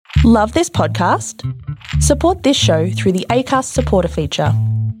Love this podcast? Support this show through the Acast supporter feature.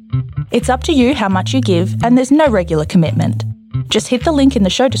 It's up to you how much you give, and there's no regular commitment. Just hit the link in the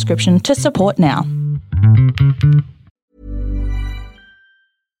show description to support now.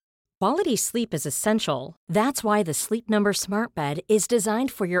 Quality sleep is essential. That's why the Sleep Number Smart Bed is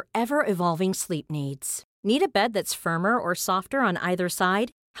designed for your ever-evolving sleep needs. Need a bed that's firmer or softer on either side?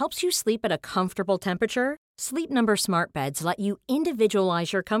 Helps you sleep at a comfortable temperature? Sleep Number Smart Beds let you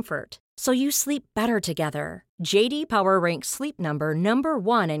individualize your comfort, so you sleep better together. J.D. Power ranks Sleep Number number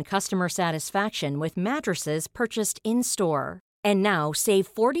 1 in customer satisfaction with mattresses purchased in-store. And now,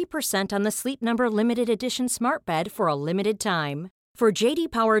 save 40% on the Sleep Number Limited Edition Smart Bed for a limited time. For J.D.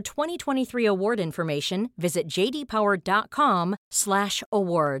 Power 2023 award information, visit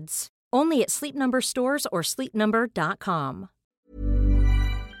jdpower.com/awards. Only at Sleep Number stores or sleepnumber.com.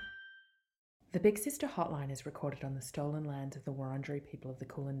 The Big Sister Hotline is recorded on the stolen lands of the Wurundjeri people of the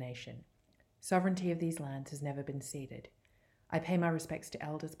Kulin Nation. Sovereignty of these lands has never been ceded. I pay my respects to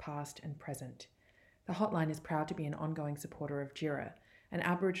elders past and present. The Hotline is proud to be an ongoing supporter of JIRA, an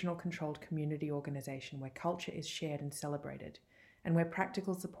Aboriginal-controlled community organisation where culture is shared and celebrated, and where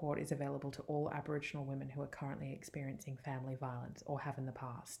practical support is available to all Aboriginal women who are currently experiencing family violence or have in the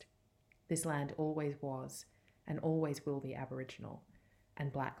past. This land always was and always will be Aboriginal,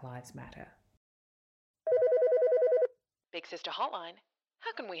 and Black Lives Matter. Big Sister Hotline,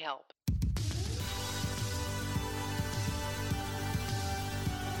 how can we help?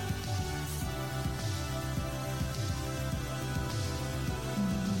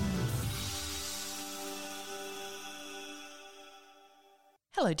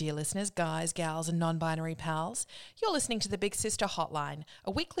 Hello, dear listeners, guys, gals, and non-binary pals. You're listening to the Big Sister Hotline,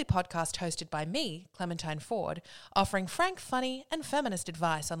 a weekly podcast hosted by me, Clementine Ford, offering frank, funny, and feminist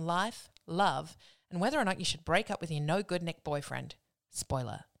advice on life, love, and whether or not you should break up with your no-good Nick boyfriend.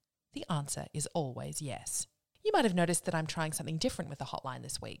 Spoiler, the answer is always yes. You might have noticed that I'm trying something different with the hotline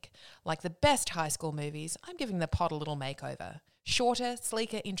this week. Like the best high school movies, I'm giving the pod a little makeover. Shorter,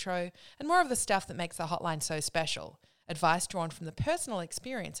 sleeker intro, and more of the stuff that makes the hotline so special. Advice drawn from the personal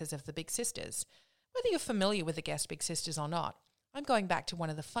experiences of the Big Sisters. Whether you're familiar with the guest Big Sisters or not, I'm going back to one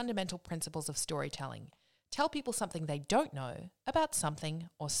of the fundamental principles of storytelling. Tell people something they don't know about something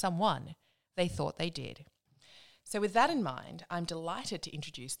or someone they thought they did. So with that in mind, I'm delighted to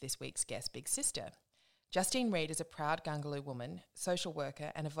introduce this week's guest Big Sister. Justine Reid is a proud Gungaloo woman, social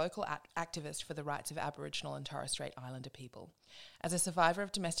worker and a vocal activist for the rights of Aboriginal and Torres Strait Islander people. As a survivor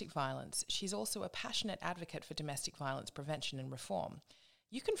of domestic violence, she's also a passionate advocate for domestic violence prevention and reform.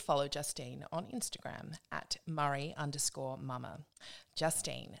 You can follow Justine on Instagram at Murray_mama.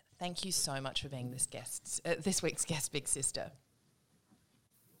 Justine, thank you so much for being this week's guest Big Sister.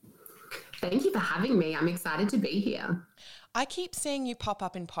 Thank you for having me. I'm excited to be here. I keep seeing you pop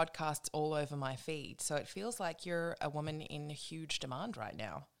up in podcasts all over my feed, so it feels like you're a woman in huge demand right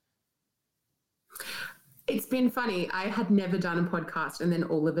now. It's been funny. I had never done a podcast, and then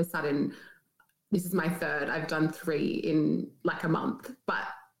all of a sudden, this is my third. I've done 3 in like a month, but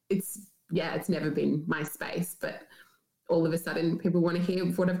it's never been my space. But all of a sudden, people want to hear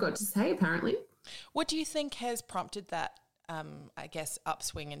what I've got to say, apparently. What do you think has prompted that,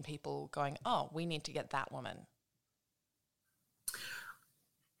 upswing in people going, oh, we need to get that woman?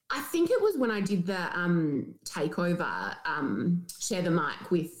 I think it was when I did the takeover, Share the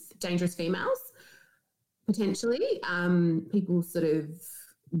Mic with Dangerous Females, potentially. People sort of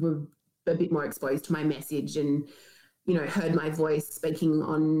were a bit more exposed to my message and, heard my voice speaking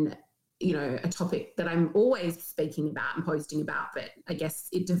on, a topic that I'm always speaking about and posting about, but I guess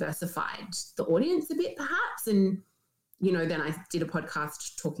it diversified the audience a bit perhaps. And, then I did a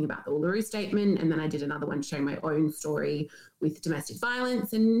podcast talking about the Uluru Statement, and then I did another one sharing my own story with domestic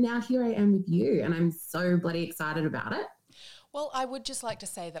violence, and now here I am with you, and I'm so bloody excited about it. Well, I would just like to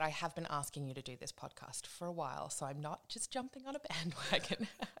say that I have been asking you to do this podcast for a while, so I'm not just jumping on a bandwagon.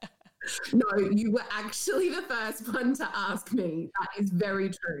 No, you were actually the first one to ask me. That is very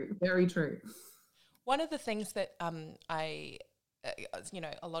true, very true. One of the things that a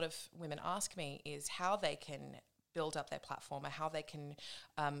lot of women ask me is how they can build up their platform, or how they can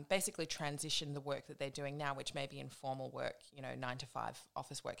basically transition the work that they're doing now, which may be informal work, 9-to-5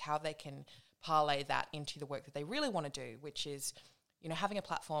 office work, how they can parlay that into the work that they really want to do, which is, having a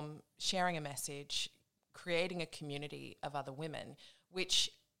platform, sharing a message, creating a community of other women, which,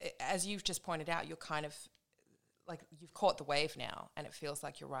 as you've just pointed out, you're kind of like you've caught the wave now, and it feels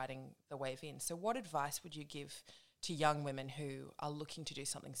like you're riding the wave in. So what advice would you give to young women who are looking to do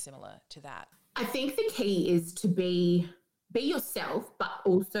something similar to that? I think the key is to be yourself, but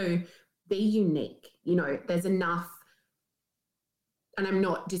also be unique. There's enough and I'm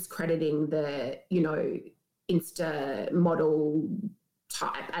not discrediting the, Insta model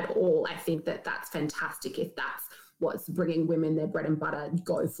type at all. I think that that's fantastic. If that's what's bringing women their bread and butter,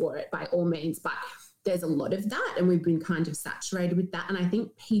 go for it by all means. But there's a lot of that, and we've been kind of saturated with that. And I think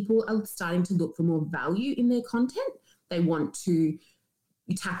people are starting to look for more value in their content. They want to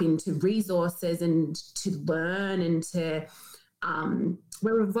tap into resources and to learn and to,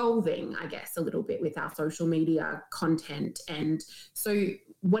 we're evolving, I guess, a little bit with our social media content. And so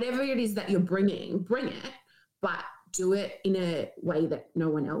whatever it is that you're bringing, bring it, but do it in a way that no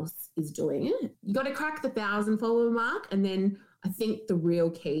one else is doing it. You got to crack the 1,000 follower mark. And then I think the real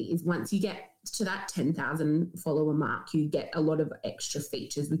key is once you get to that 10,000 follower mark, you get a lot of extra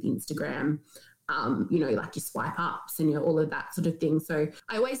features with Instagram, like your swipe ups and all of that sort of thing. So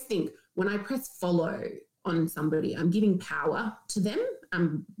I always think when I press follow on somebody, I'm giving power to them.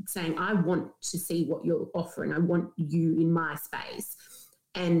 I'm saying, I want to see what you're offering. I want you in my space.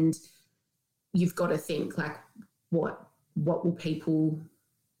 And you've got to think like, what will people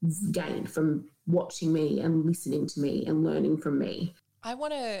gain from watching me and listening to me and learning from me? I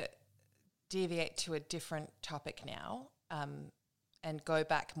want to deviate to a different topic now, and go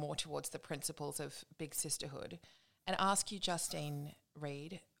back more towards the principles of big sisterhood, and ask you, Justine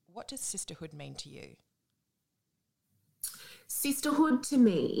Reed, what does sisterhood mean to you? Sisterhood to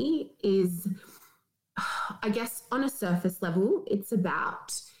me is, I guess on a surface level, it's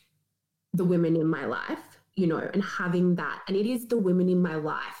about the women in my life, and having that. And it is the women in my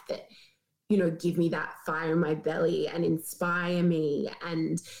life that, give me that fire in my belly and inspire me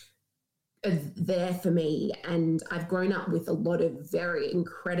and are there for me. And I've grown up with a lot of very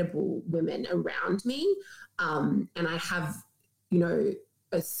incredible women around me. And I have,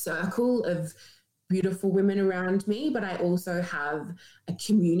 a circle of beautiful women around me, but I also have a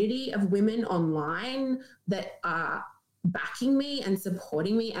community of women online that are backing me and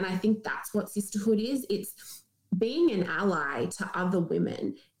supporting me. And I think that's what sisterhood is. It's being an ally to other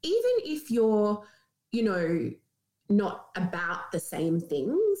women, even if you're, not about the same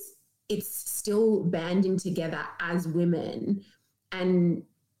things. It's still banding together as women and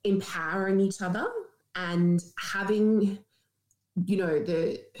empowering each other and having,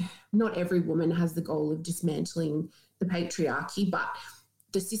 not every woman has the goal of dismantling the patriarchy, but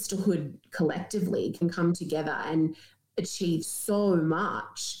the sisterhood collectively can come together and achieve so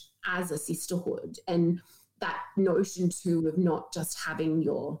much as a sisterhood. And that notion too of not just having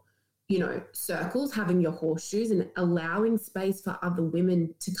your, circles, having your horseshoes and allowing space for other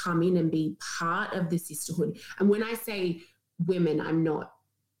women to come in and be part of the sisterhood. And when I say women, I'm not,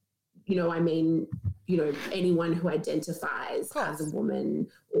 I mean, anyone who identifies as a woman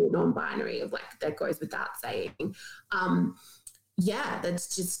or non-binary, of like, that goes without saying.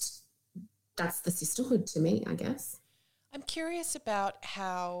 That's the sisterhood to me, I guess. I'm curious about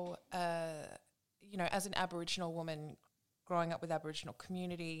how, as an Aboriginal woman growing up with Aboriginal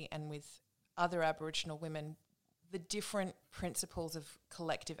community and with other Aboriginal women, the different principles of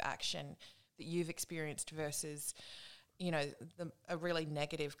collective action that you've experienced versus, a really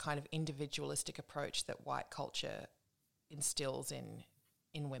negative kind of individualistic approach that white culture instills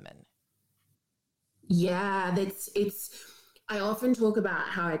in women. Yeah, I often talk about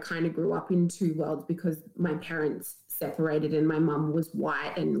how I kind of grew up in two worlds because my parents separated and my mum was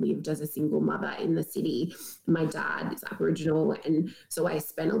white and lived as a single mother in the city. My dad is Aboriginal, and so I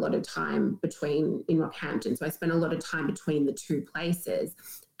spent a lot of time in Rockhampton. So I spent a lot of time between the two places.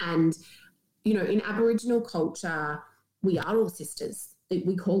 And, in Aboriginal culture, we are all sisters.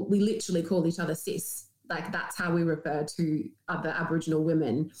 We literally call each other sis. Like, that's how we refer to other Aboriginal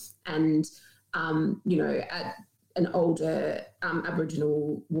women. And, an older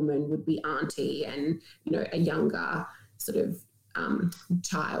Aboriginal woman would be auntie, and, a younger sort of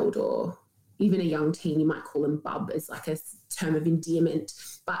child or even a young teen, you might call them bub as like a term of endearment,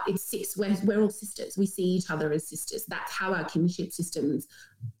 but it's sis. We're all sisters. We see each other as sisters. That's how our kinship systems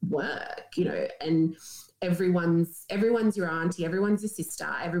work, and everyone's your auntie, everyone's your sister,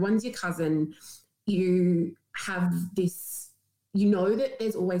 everyone's your cousin. You have this, that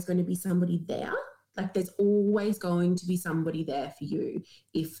there's always going to be somebody there. Like, there's always going to be somebody there for you.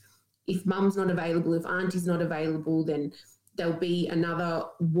 If mum's not available, if auntie's not available, then there'll be another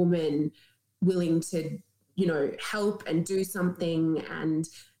woman willing to, help and do something. And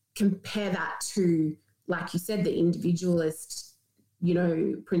compare that to, like you said, the individualist,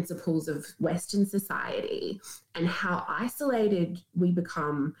 principles of Western society and how isolated we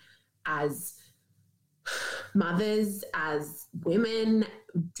become as mothers, as women,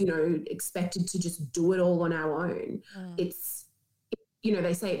 expected to just do it all on our own. It's,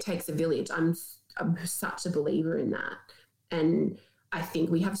 they say it takes a village. I'm such a believer in that. And I think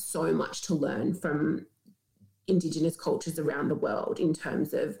we have so much to learn from Indigenous cultures around the world in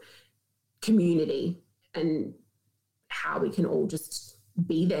terms of community and how we can all just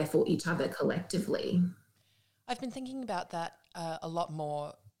be there for each other collectively. I've been thinking about that a lot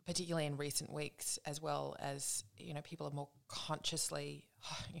more, particularly in recent weeks, as well as, people are more consciously,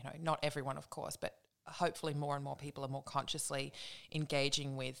 not everyone, of course, but hopefully more and more people are more consciously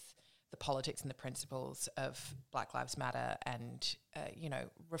engaging with the politics and the principles of Black Lives Matter and,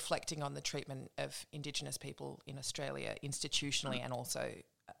 reflecting on the treatment of Indigenous people in Australia institutionally and also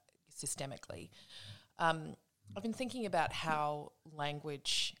systemically. I've been thinking about how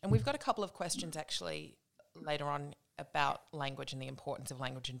language, and we've got a couple of questions actually later on about language and the importance of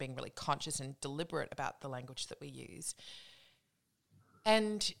language and being really conscious and deliberate about the language that we use.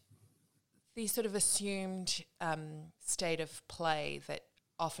 And the sort of assumed state of play that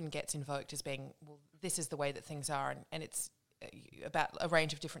often gets invoked as being, well, this is the way that things are, and it's about a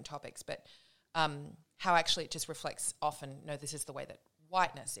range of different topics, but how actually it just reflects often, no, this is the way that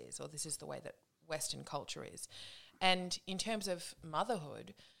whiteness is, or this is the way that Western culture is. And in terms of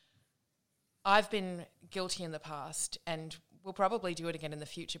motherhood, I've been guilty in the past, and will probably do it again in the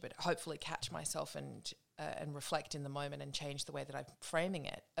future, but hopefully catch myself and reflect in the moment and change the way that I'm framing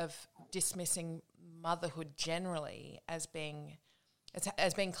it, of dismissing motherhood generally as being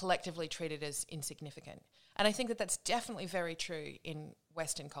collectively treated as insignificant. And I think that that's definitely very true in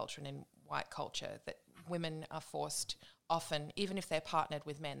Western culture and in white culture, that women are forced often, even if they're partnered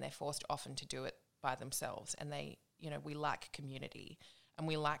with men, they're forced often to do it by themselves. And we lack community, and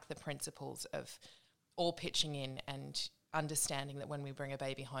we lack the principles of all pitching in and understanding that when we bring a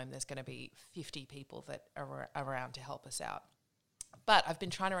baby home, there's going to be 50 people that are around to help us out. But I've been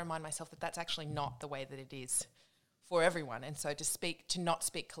trying to remind myself that that's actually not the way that it is for everyone. And so to not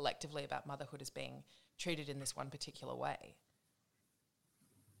speak collectively about motherhood as being treated in this one particular way.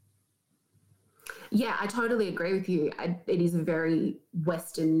 Yeah, I totally agree with you. It is a very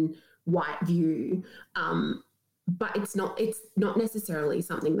Western white view, but it's not necessarily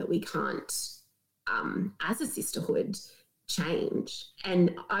something that we can't, as a sisterhood, change.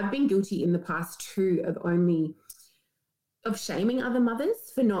 And I've been guilty in the past too of shaming other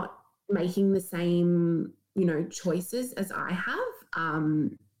mothers for not making the same, choices as I have.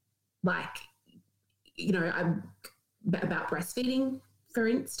 About breastfeeding, for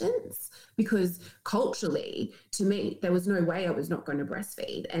instance, because culturally, to me, there was no way I was not going to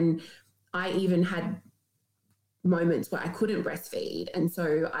breastfeed. And I even had moments where I couldn't breastfeed. And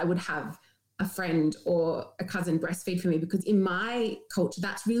so I would have a friend or a cousin breastfeed for me, because in my culture,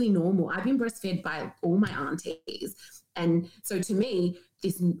 that's really normal. I've been breastfed by all my aunties. And so to me,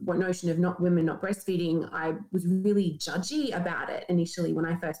 this notion of women not breastfeeding, I was really judgy about it initially when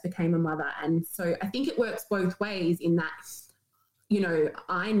I first became a mother. And so I think it works both ways in that,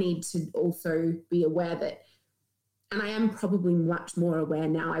 I need to also be aware that, and I am probably much more aware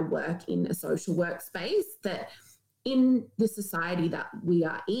now I work in a social workspace, that in the society that we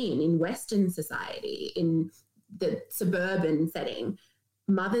are in Western society, in the suburban setting,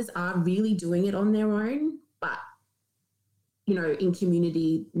 mothers are really doing it on their own, but in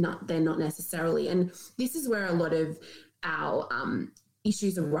community, they're not necessarily. And this is where a lot of our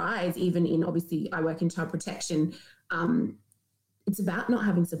issues arise, even in, obviously, I work in child protection. It's about not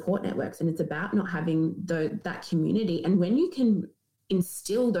having support networks, and it's about not having that community. And when you can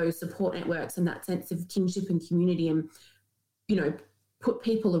instill those support networks and that sense of kinship and community, and, put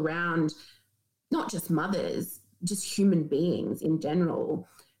people around, not just mothers, just human beings in general,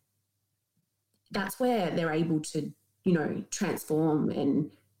 that's where they're able to transform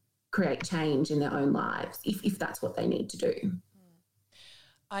and create change in their own lives, if that's what they need to do.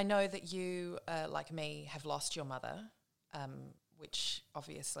 I know that you, like me, have lost your mother, which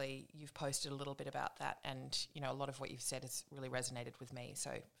obviously you've posted a little bit about that, and, a lot of what you've said has really resonated with me.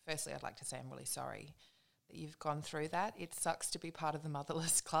 So firstly, I'd like to say I'm really sorry that you've gone through that. It sucks to be part of the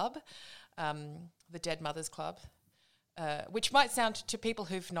Motherless Club, the Dead Mothers Club, which might sound, to people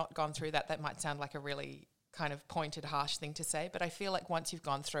who've not gone through that might sound like a really kind of pointed, harsh thing to say, but I feel like once you've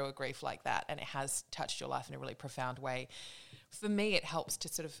gone through a grief like that and it has touched your life in a really profound way, for me it helps to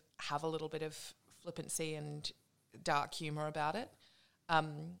sort of have a little bit of flippancy and dark humour about it.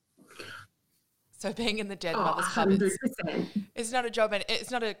 So being in the Dead Mothers Club, it's not a job, and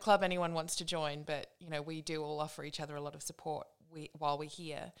it's not a club anyone wants to join, but we do all offer each other a lot of support while we're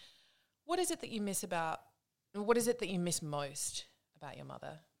here. What is it that you miss most about your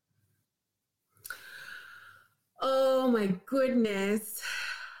mother? Oh my goodness.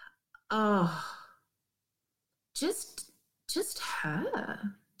 Oh, just her.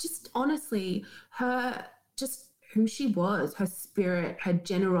 Just honestly, just who she was, her spirit, her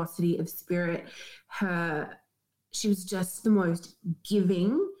generosity of spirit, she was just the most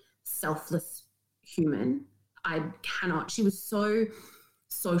giving, selfless human. She was so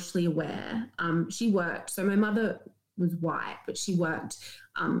socially aware. She worked, so my mother was white, but she worked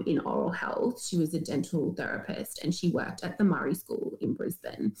in oral health. She was a dental therapist and she worked at the Murray School in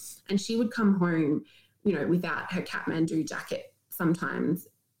Brisbane. And she would come home, without her Kathmandu jacket, sometimes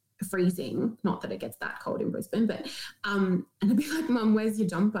freezing, not that it gets that cold in Brisbane, but and I'd be like, Mum, where's your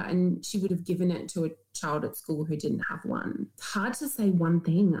jumper? And she would have given it to a child at school who didn't have one. It's hard to say one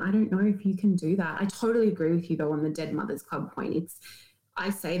thing. I don't know if you can do that. I totally agree with you though on the Dead Mothers Club point. I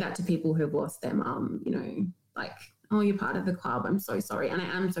say that to people who've lost their mum, like, oh, you're part of the club. I'm so sorry. And I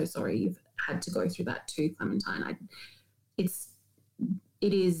am so sorry you've had to go through that too, Clementine. It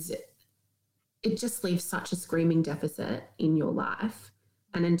just leaves such a screaming deficit in your life.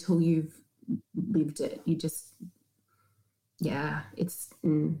 And until you've lived it, you just, I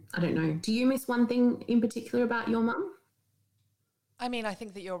don't know. Do you miss one thing in particular about your mum? I mean, I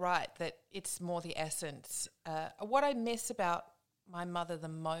think that you're right, that it's more the essence. What I miss about my mother the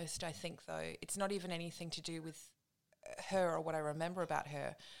most, I think, though, it's not even anything to do with her or what I remember about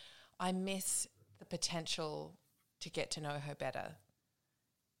her. I miss the potential to get to know her better,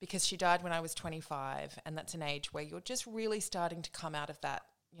 because she died when I was 25, and that's an age where you're just really starting to come out of that,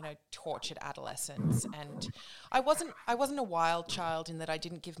 tortured adolescence. And I wasn't a wild child in that I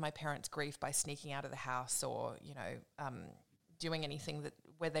didn't give my parents grief by sneaking out of the house or, doing anything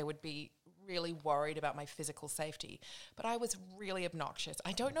where they would be really worried about my physical safety. But I was really obnoxious.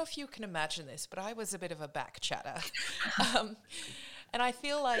 I don't know if you can imagine this, but I was a bit of a back chatter. And I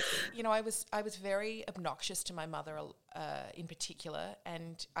feel like, I was very obnoxious to my mother in particular,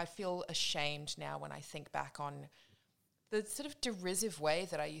 and I feel ashamed now when I think back on the sort of derisive way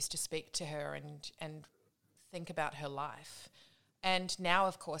that I used to speak to her and think about her life. And now,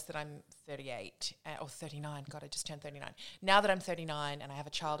 of course, that I'm 38 or 39, God, I just turned 39. Now that I'm 39 and I have a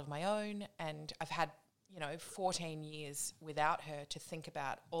child of my own and I've had, 14 years without her to think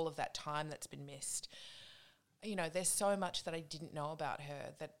about all of that time that's been missed, there's so much that I didn't know about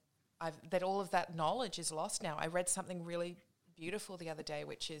her that all of that knowledge is lost now. I read something really beautiful the other day,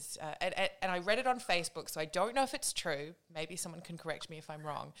 which is, and I read it on Facebook, so I don't know if it's true. Maybe someone can correct me if I'm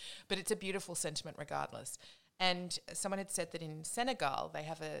wrong, but it's a beautiful sentiment regardless. And someone had said that in Senegal, they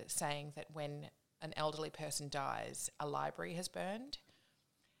have a saying that when an elderly person dies, a library has burned.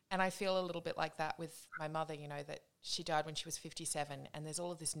 And I feel a little bit like that with my mother, that she died when she was 57, and there's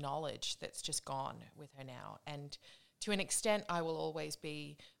all of this knowledge that's just gone with her now. And to an extent, I will always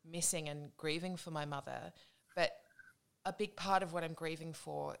be missing and grieving for my mother, but a big part of what I'm grieving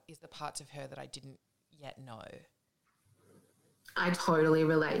for is the parts of her that I didn't yet know. I totally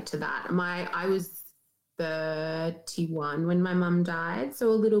relate to that. I was 31 when my mum died, so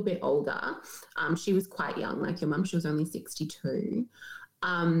a little bit older. She was quite young, like your mum. She was only 62,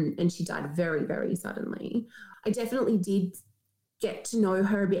 and she died very, very suddenly. I definitely did get to know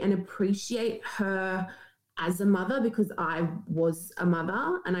her a bit and appreciate her as a mother, because I was a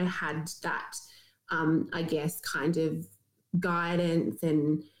mother and I had that, I guess, kind of guidance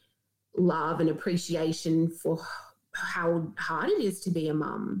and love and appreciation for how hard it is to be a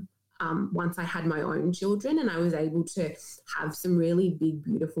mum. Once I had my own children, and I was able to have some really big,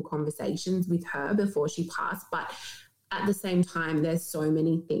 beautiful conversations with her before she passed. But at the same time, there's so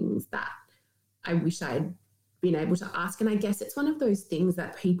many things that I wish I had been able to ask. And I guess it's one of those things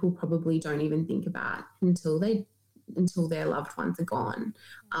that people probably don't even think about until their loved ones are gone.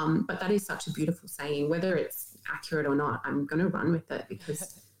 But that is such a beautiful saying. Whether it's accurate or not, I'm going to run with it,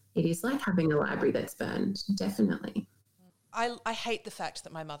 because it is like having a library that's burned, definitely. I hate the fact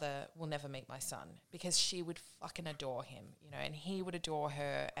that my mother will never meet my son, because she would fucking adore him, and he would adore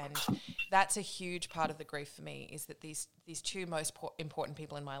her. And that's a huge part of the grief for me, is that these two most important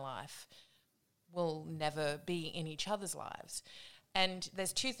people in my life will never be in each other's lives. And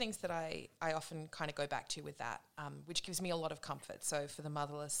there's two things that I often kind of go back to with that, which gives me a lot of comfort. So for the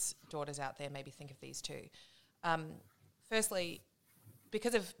motherless daughters out there, maybe think of these two. Firstly,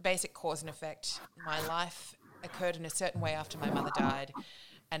 because of basic cause and effect, my life occurred in a certain way after my mother died,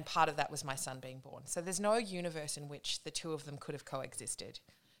 and part of that was my son being born. So there's no universe in which the two of them could have coexisted.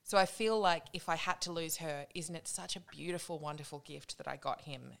 So I feel like if I had to lose her, isn't it such a beautiful, wonderful gift that I got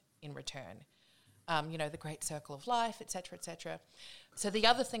him in return? The great circle of life, et cetera, et cetera. So the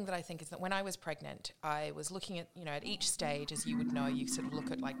other thing that I think is that when I was pregnant, I was looking at, at each stage, as you would know, you sort of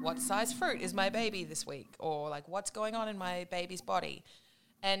look at like, what size fruit is my baby this week? Or like, what's going on in my baby's body?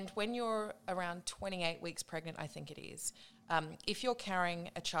 And when you're around 28 weeks pregnant, I think it is, if you're carrying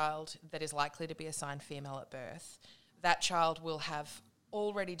a child that is likely to be assigned female at birth, that child will have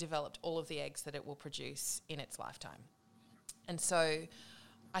already developed all of the eggs that it will produce in its lifetime. And so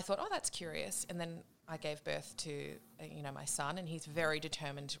I thought, oh, that's curious. And then I gave birth to, my son, and he's very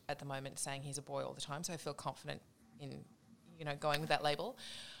determined at the moment, saying he's a boy all the time. So I feel confident in, going with that label.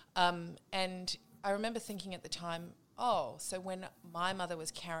 And I remember thinking at the time, oh, so when my mother was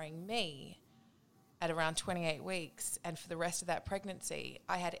carrying me at around 28 weeks, and for the rest of that pregnancy,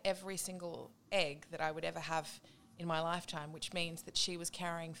 I had every single egg that I would ever have in my lifetime, which means that she was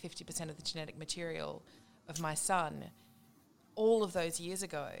carrying 50% of the genetic material of my son all of those years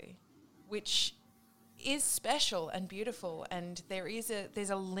ago, which is special and beautiful. And there's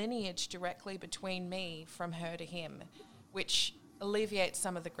a lineage directly between me from her to him, which alleviates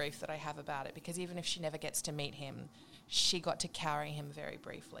some of the grief that I have about it, because even if she never gets to meet him, she got to carry him very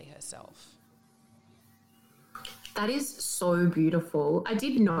briefly herself. That is so beautiful. I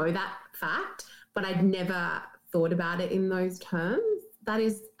did know that fact, but I'd never thought about it in those terms. That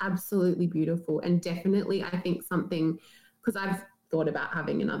is absolutely beautiful, and definitely I think something, because I've thought about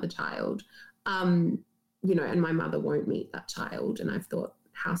having another child, and my mother won't meet that child, and I've thought,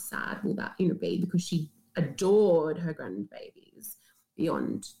 how sad will that be, because she adored her grandbabies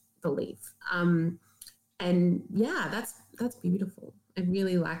beyond belief. And yeah, that's beautiful. I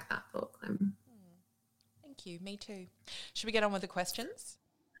really like that book. Thank you. Me too. Should we get on with the questions?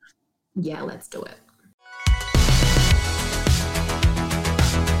 Yeah, let's do it.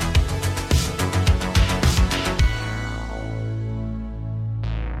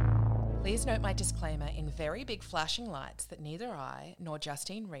 Please note my disclaimer in very big flashing lights that neither I nor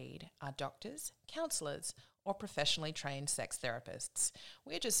Justine Reed are doctors, counsellors, or professionally trained sex therapists.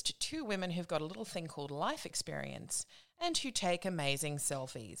 We're just two women who've got a little thing called life experience and who take amazing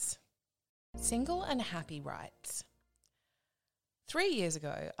selfies. Single and Happy writes, 3 years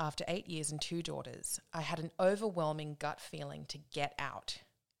ago, after 8 years and 2 daughters, I had an overwhelming gut feeling to get out.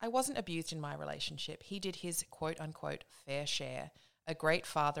 I wasn't abused in my relationship. He did his quote-unquote fair share, a great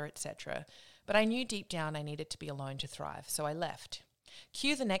father, etc. But I knew deep down I needed to be alone to thrive, so I left.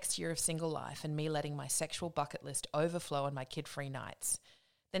 Cue the next year of single life and me letting my sexual bucket list overflow on my kid-free nights.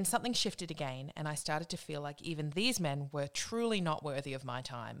 Then something shifted again, and I started to feel like even these men were truly not worthy of my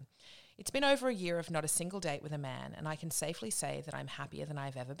time. It's been over a year of not a single date with a man, and I can safely say that I'm happier than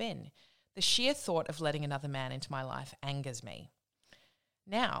I've ever been. The sheer thought of letting another man into my life angers me.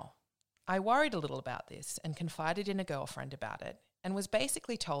 Now, I worried a little about this and confided in a girlfriend about it, and was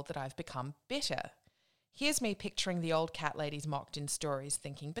basically told that I've become bitter. Here's me picturing the old cat ladies mocked in stories,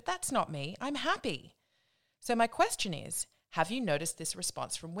 thinking, but that's not me, I'm happy. So my question is, have you noticed this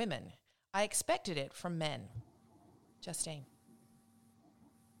response from women? I expected it from men. Justine.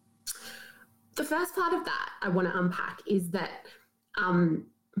 The first part of that I want to unpack is that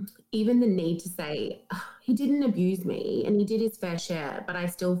even the need to say, oh, he didn't abuse me and he did his fair share, but I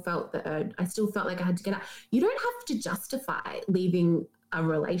still felt like I had to get out. You don't have to justify leaving a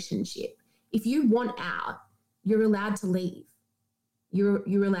relationship. If you want out, you're allowed to leave.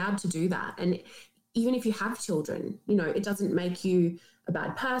 You're allowed to do that. And even if you have children, it doesn't make you a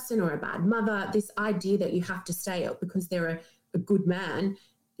bad person or a bad mother. This idea that you have to stay up because they're a good man,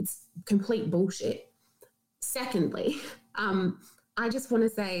 it's complete bullshit. Secondly, I just want to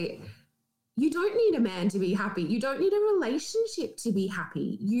say, you don't need a man to be happy. You don't need a relationship to be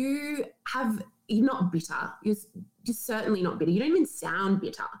happy. You're not bitter. You're certainly not bitter. You don't even sound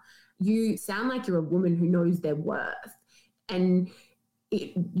bitter. You sound like you're a woman who knows their worth, and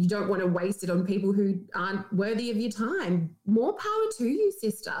you don't want to waste it on people who aren't worthy of your time. More power to you,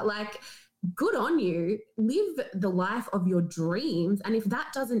 sister. Good on you. Live the life of your dreams. And if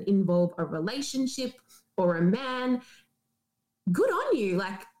that doesn't involve a relationship or a man, good on you.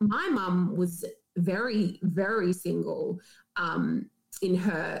 My mum was very, very single in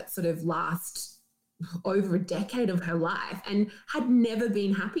her sort of last over a decade of her life, and had never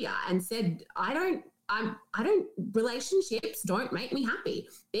been happier, and said, relationships don't make me happy.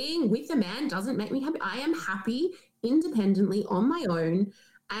 Being with a man doesn't make me happy. I am happy independently on my own.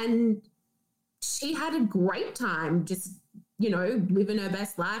 And she had a great time just, living her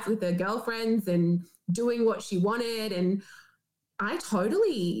best life with her girlfriends and doing what she wanted. And I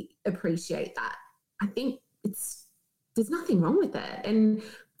totally appreciate that. I think there's nothing wrong with it. And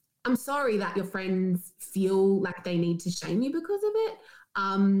I'm sorry that your friends feel like they need to shame you because of it.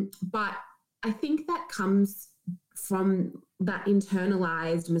 But I think that comes from that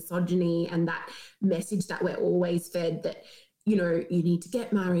internalized misogyny and that message that we're always fed that, you know, you need to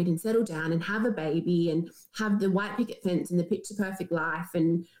get married and settle down and have a baby and have the white picket fence and the picture perfect life.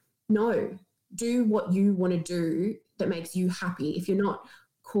 And no, do what you want to do that makes you happy. If you're not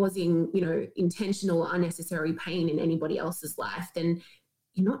causing, you know, intentional or unnecessary pain in anybody else's life, then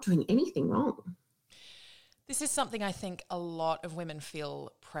you're not doing anything wrong. This is something I think a lot of women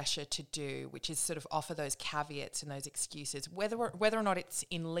feel pressure to do, which is sort of offer those caveats and those excuses, whether or not it's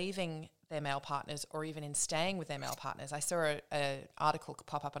in leaving their male partners or even in staying with their male partners. I saw an article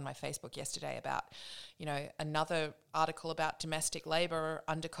pop up on my Facebook yesterday about, you know, another article about domestic labour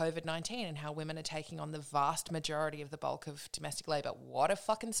under COVID-19 and how women are taking on the vast majority of the bulk of domestic labour. What a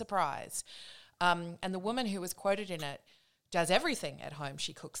fucking surprise. And the woman who was quoted in it does everything at home.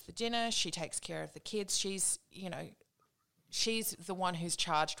 She cooks the dinner, she takes care of the kids. She's the one who's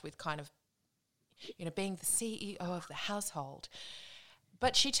charged with kind of, you know, being the CEO of the household.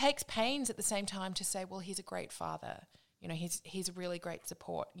 But she takes pains at the same time to say, well, he's a great father. You know, he's a really great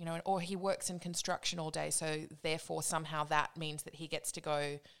support, you know, or he works in construction all day, so therefore somehow that means that he gets to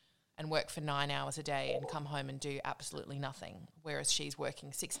go and work for 9 hours a day and come home and do absolutely nothing, whereas she's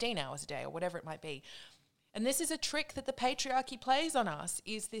working 16 hours a day or whatever it might be. And this is a trick that the patriarchy plays on us,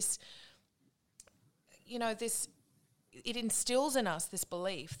 is this, you know, it instills in us this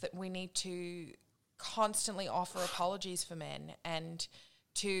belief that we need to constantly offer apologies for men and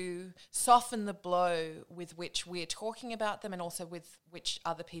to soften the blow with which we're talking about them and also with which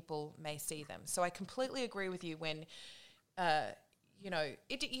other people may see them. So I completely agree with you when, you know,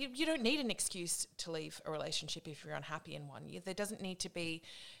 you don't need an excuse to leave a relationship if you're unhappy in one. There doesn't need to be...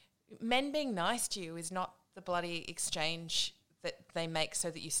 Men being nice to you is not the bloody exchange that they make so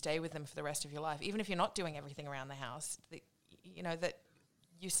that you stay with them for the rest of your life. Even if you're not doing everything around the house, you know, that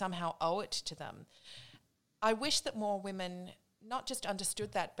you somehow owe it to them. I wish that more women not just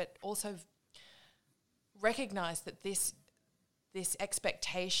understood that, but also recognized that this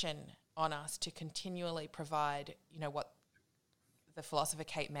expectation on us to continually provide, you know, what the philosopher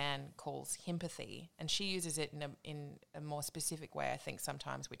Kate Mann calls himpathy, and she uses it in a more specific way, I think,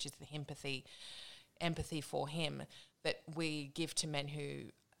 sometimes, which is the empathy for him that we give to men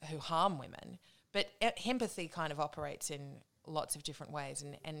who harm women. But himpathy kind of operates in lots of different ways,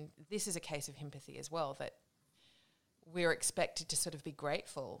 and this is a case of himpathy as well, that we're expected to sort of be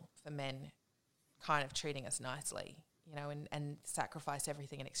grateful for men kind of treating us nicely, you know, and sacrifice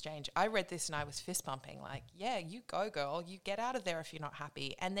everything in exchange. I read this and I was fist pumping, like, yeah, you go, girl, you get out of there if you're not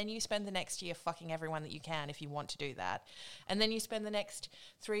happy. And then you spend the next year fucking everyone that you can if you want to do that. And then you spend the next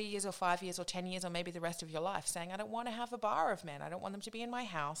 3 years or 5 years or 10 years or maybe the rest of your life saying, I don't want to have a bar of men. I don't want them to be in my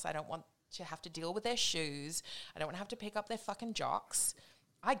house. I don't want to have to deal with their shoes. I don't want to have to pick up their fucking jocks.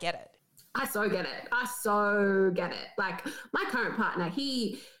 I get it. I so get it. Like, my current partner,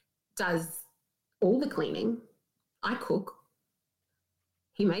 he does all the cleaning. I cook.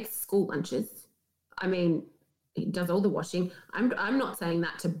 He makes school lunches. I mean, he does all the washing. I'm not saying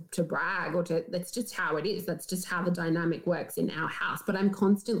that to brag or to, that's just how it is. That's just how the dynamic works in our house. But I'm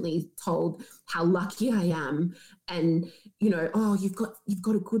constantly told how lucky I am, and, you know, oh, you've got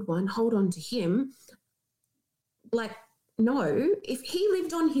a good one. Hold on to him. Like, no, if he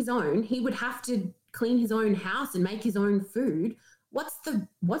lived on his own, he would have to clean his own house and make his own food. What's the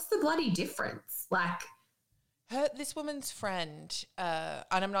bloody difference? Like, this woman's friend, and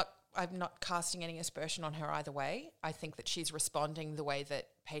I'm not casting any aspersion on her either way. I think that she's responding the way that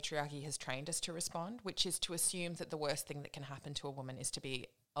patriarchy has trained us to respond, which is to assume that the worst thing that can happen to a woman is to be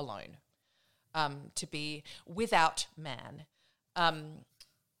alone, to be without man.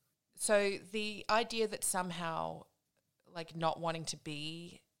 So the idea that somehow, like, not wanting to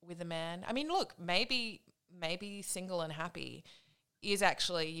be with a man, I mean, look, maybe single and happy is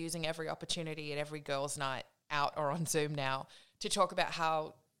actually using every opportunity at every girls' night out or on Zoom now to talk about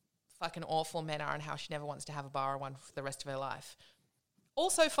how fucking awful men are and how she never wants to have a bar or one for the rest of her life.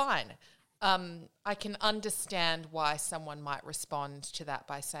 Also fine. I can understand why someone might respond to that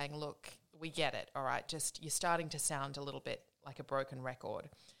by saying, look, we get it, all right, just you're starting to sound a little bit like a broken record.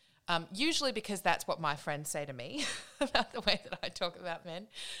 Usually because that's what my friends say to me about the way that I talk about men.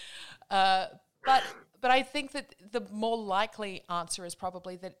 But I think that the more likely answer is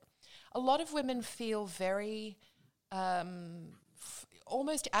probably that a lot of women feel very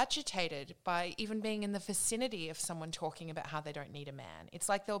almost agitated by even being in the vicinity of someone talking about how they don't need a man. It's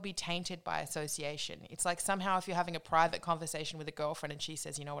like they'll be tainted by association. It's like somehow if you're having a private conversation with a girlfriend and she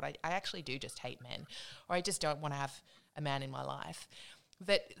says, you know what, I actually do just hate men, or I just don't want to have a man in my life,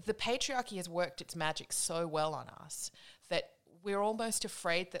 that the patriarchy has worked its magic so well on us that we're almost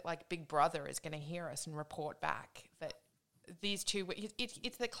afraid that, like, Big Brother is going to hear us and report back, that these two,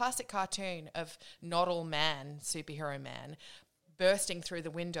 it's the classic cartoon of not all man, superhero man, bursting through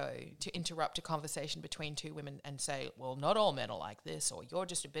the window to interrupt a conversation between two women and say, well, not all men are like this, or you're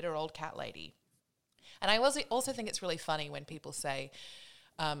just a bitter old cat lady. And I also think it's really funny when people say,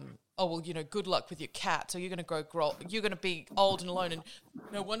 oh, well, you know, good luck with your cats, or you're going to be old and alone, and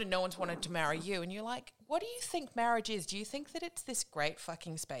no wonder no one's wanted to marry you. And you're like, what do you think marriage is? Do you think that it's this great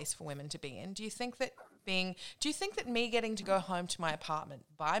fucking space for women to be in? Do you think that me getting to go home to my apartment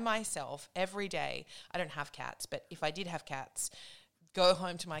by myself every day, I don't have cats, but if I did have cats, go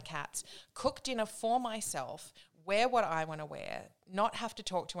home to my cats, cook dinner for myself, wear what I want to wear, not have to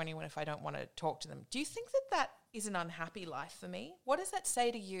talk to anyone if I don't want to talk to them. Do you think that that is an unhappy life for me? What does that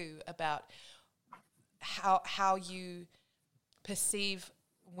say to you about how you perceive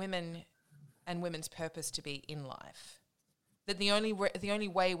women and women's purpose to be in life? That the only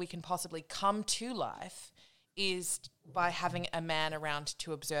way we can possibly come to life is by having a man around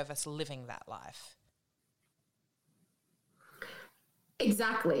to observe us living that life.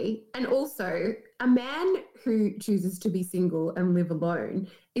 Exactly. And also, a man who chooses to be single and live alone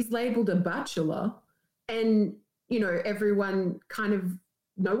is labelled a bachelor, and, you know,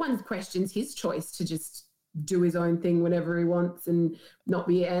 no one questions his choice to just do his own thing whenever he wants and not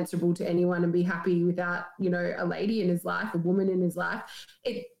be answerable to anyone and be happy without, you know, a lady in his life, a woman in his life.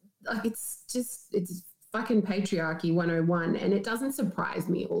 It's fucking patriarchy 101. And it doesn't surprise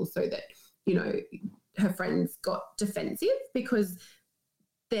me also that, you know, her friends got defensive because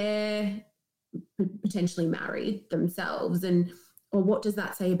they're potentially married themselves. And, or what does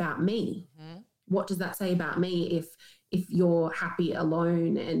that say about me? Mm-hmm. What does that say about me if you're happy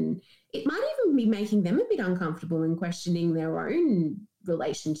alone? And it might even be making them a bit uncomfortable and questioning their own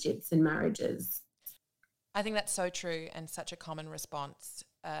relationships and marriages. I think that's so true, and such a common response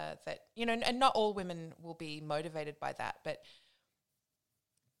that, you know, and not all women will be motivated by that, but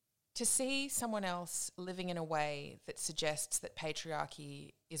to see someone else living in a way that suggests that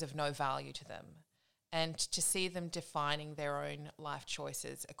patriarchy is of no value to them, and to see them defining their own life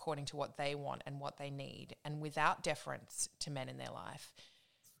choices according to what they want and what they need, and without deference to men in their life,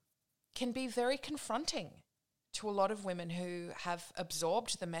 can be very confronting to a lot of women who have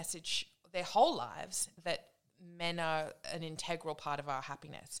absorbed the message their whole lives that men are an integral part of our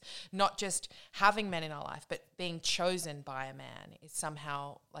happiness. Not just having men in our life, but being chosen by a man is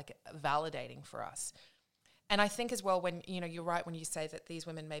somehow like validating for us. And I think as well, when, you know, you're right when you say that these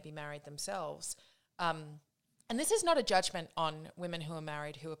women may be married themselves. And this is not a judgment on women who are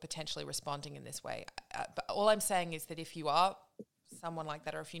married who are potentially responding in this way. But all I'm saying is that if you are someone like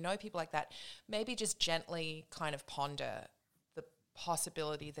that, or if you know people like that, maybe just gently kind of ponder the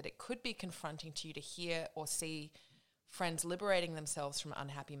possibility that it could be confronting to you to hear or see friends liberating themselves from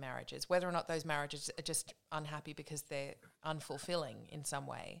unhappy marriages, whether or not those marriages are just unhappy because they're unfulfilling in some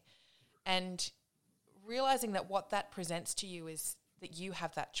way. And realizing that what that presents to you is that you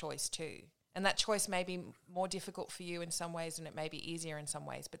have that choice too. And that choice may be more difficult for you in some ways, and it may be easier in some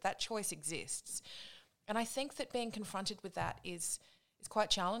ways, but that choice exists. And I think that being confronted with that is quite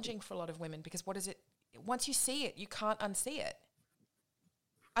challenging for a lot of women, because what is it? Once you see it, you can't unsee it.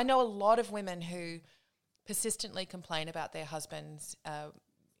 I know a lot of women who persistently complain about their husbands,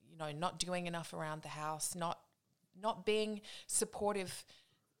 you know, not doing enough around the house, not being supportive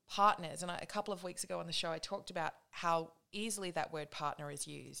partners. And a couple of weeks ago on the show, I talked about how easily that word partner is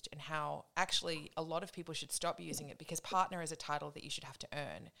used, and how actually a lot of people should stop using it, because partner is a title that you should have to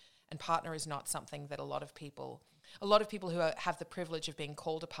earn. And partner is not something that a lot of people who have the privilege of being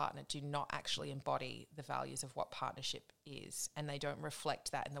called a partner do not actually embody the values of what partnership is, and they don't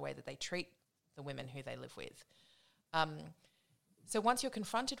reflect that in the way that they treat the women who they live with. So once you're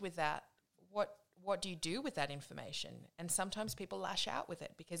confronted with that, what do you do with that information? And sometimes people lash out with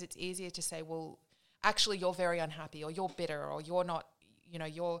it, because it's easier to say, well, actually you're very unhappy, or you're bitter, or you're not, you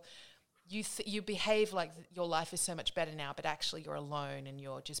know, you behave like your life is so much better now, but actually you're alone and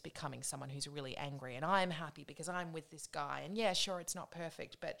you're just becoming someone who's really angry, and I'm happy because I'm with this guy, and yeah, sure, it's not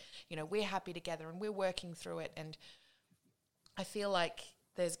perfect, but, you know, we're happy together and we're working through it. And I feel like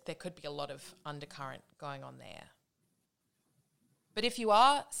there could be a lot of undercurrent going on there. But if you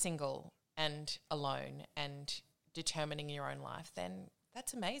are single and alone and determining your own life, then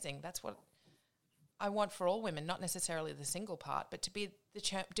that's amazing. That's what I want for all women, not necessarily the single part, but to be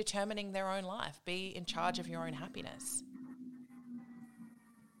determining their own life, be in charge of your own happiness.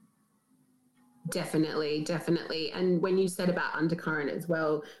 Definitely. And when you said about undercurrent as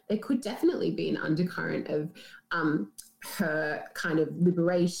well, there could definitely be an undercurrent of her kind of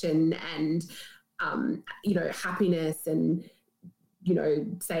liberation and, you know, happiness, and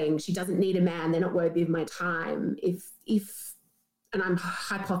saying she doesn't need a man, they're not worthy of my time. If and I'm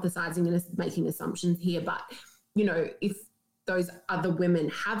hypothesizing and making assumptions here, but, if those other women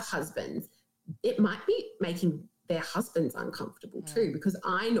have husbands, it might be making their husbands uncomfortable too, because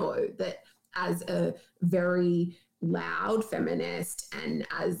I know that as a very loud feminist and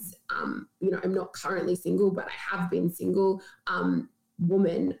as, I'm not currently single, but I have been single,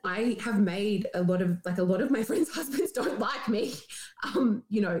 woman, I have made a lot of my friends' husbands don't like me,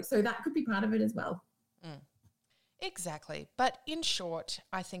 so that could be part of it as well. Exactly. But in short,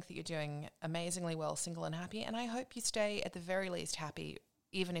 I think that you're doing amazingly well, single and happy, and I hope you stay at the very least happy,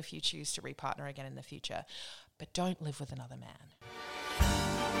 even if you choose to repartner again in the future. But don't live with another man.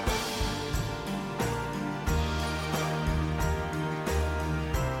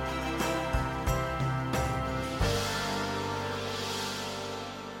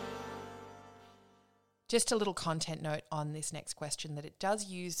 Just a little content note on this next question, that it does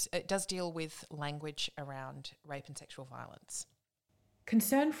deal with language around rape and sexual violence.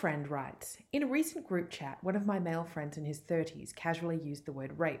 Concerned friend writes, in a recent group chat, one of my male friends in his 30s casually used the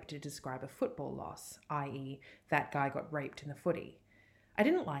word rape to describe a football loss, i.e. that guy got raped in the footy. I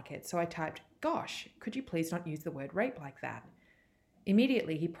didn't like it, so I typed, gosh, could you please not use the word rape like that?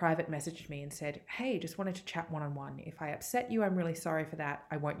 Immediately, he private messaged me and said, hey, just wanted to chat one-on-one. If I upset you, I'm really sorry for that.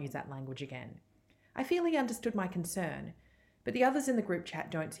 I won't use that language again. I feel he understood my concern, but the others in the group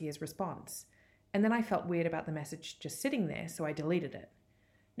chat don't see his response. And then I felt weird about the message just sitting there, so I deleted it.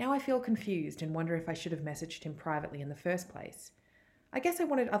 Now I feel confused and wonder if I should have messaged him privately in the first place. I guess I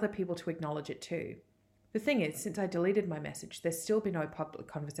wanted other people to acknowledge it too. The thing is, since I deleted my message, there's still been no public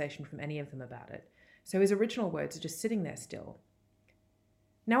conversation from any of them about it, so his original words are just sitting there still.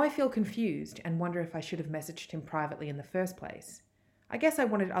 Now I feel confused and wonder if I should have messaged him privately in the first place. I guess I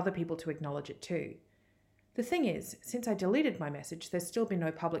wanted other people to acknowledge it too. The thing is, since I deleted my message, there's still been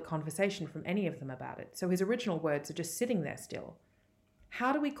no public conversation from any of them about it, so his original words are just sitting there still.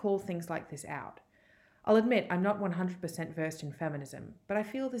 How do we call things like this out? I'll admit I'm not 100% versed in feminism, but I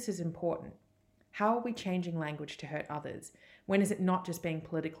feel this is important. How are we changing language to hurt others? When is it not just being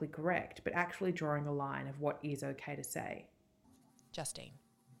politically correct, but actually drawing a line of what is okay to say? Justine.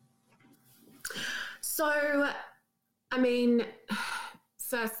 So,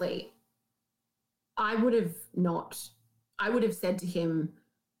 firstly, I would have said to him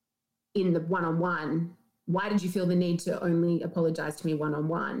in the one-on-one, why did you feel the need to only apologize to me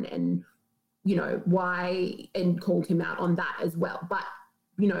one-on-one? And, why, and called him out on that as well. But,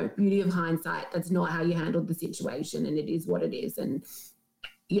 beauty of hindsight, that's not how you handled the situation, and it is what it is. And,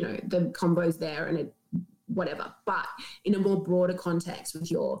 the combo's there and whatever. But in a more broader context, with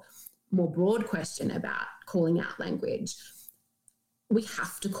your more broad question about calling out language, we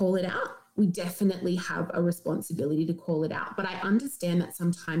have to call it out. We definitely have a responsibility to call it out. But I understand that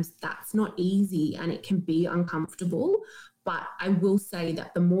sometimes that's not easy and it can be uncomfortable. But I will say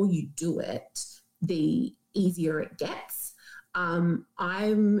that the more you do it, the easier it gets.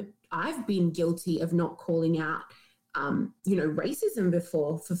 I've been guilty of not calling out racism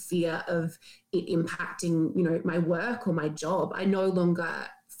before for fear of it impacting, my work or my job. I no longer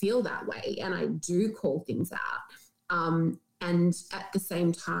feel that way and I do call things out. And at the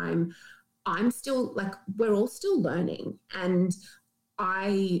same time, I'm still we're all still learning. And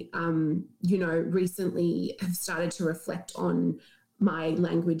I, recently have started to reflect on my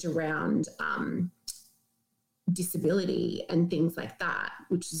language around disability and things like that,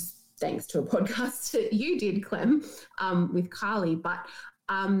 which is thanks to a podcast that you did, Clem, with Carly. But,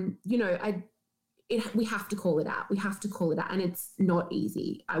 we have to call it out. We have to call it out. And it's not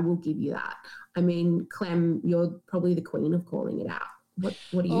easy. I will give you that. Clem, you're probably the queen of calling it out. What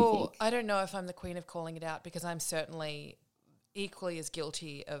do you think? I don't know if I'm the queen of calling it out, because I'm certainly equally as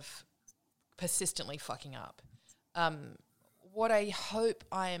guilty of persistently fucking up. What I hope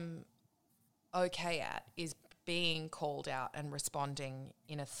I'm okay at is being called out and responding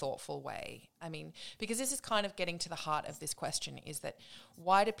in a thoughtful way. Because this is kind of getting to the heart of this question, is that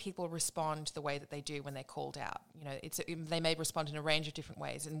why do people respond the way that they do when they're called out? They may respond in a range of different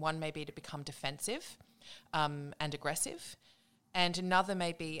ways, and one may be to become defensive and aggressive, and another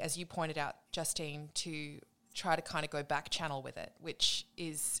may be, as you pointed out, Justine, to try to kind of go back channel with it, which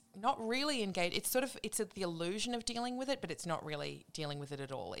is not really engaged. It's the illusion of dealing with it, but it's not really dealing with it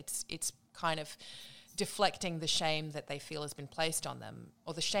at all. It's kind of deflecting the shame that they feel has been placed on them,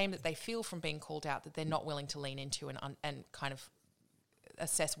 or the shame that they feel from being called out that they're not willing to lean into and kind of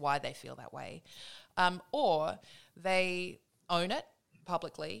assess why they feel that way. Or they own it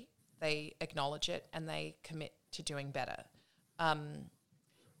publicly, they acknowledge it, and they commit to doing better.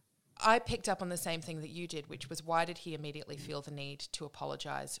 I picked up on the same thing that you did, which was why did he immediately feel the need to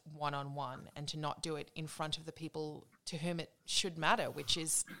apologise one-on-one and to not do it in front of the people to whom it should matter, which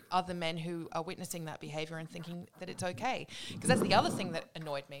is other men who are witnessing that behaviour and thinking that it's okay? Because that's the other thing that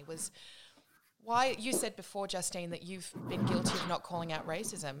annoyed me was why you said before, Justine, that you've been guilty of not calling out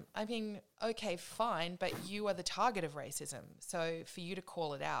racism. I mean, okay, fine, but you are the target of racism. So for you to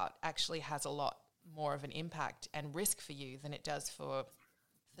call it out actually has a lot more of an impact and risk for you than it does for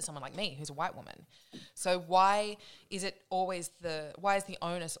someone like me who's a white woman. So why is the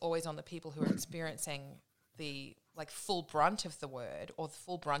onus always on the people who are experiencing the full brunt of the word or the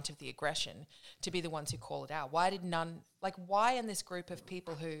full brunt of the aggression to be the ones who call it out? Why in this group of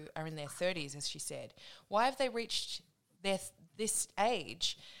people who are in their 30s, as she said, why have they reached this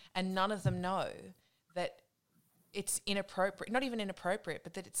age and none of them know that it's inappropriate, not even inappropriate,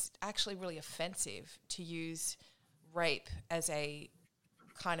 but that it's actually really offensive to use rape as a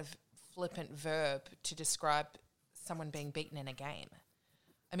kind of flippant verb to describe someone being beaten in a game?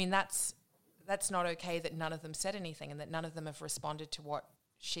 I mean, that's not okay that none of them said anything and that none of them have responded to what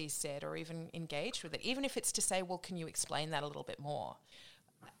she said or even engaged with it, even if it's to say, well, can you explain that a little bit more?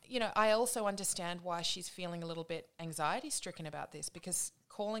 You know, I also understand why she's feeling a little bit anxiety-stricken about this, because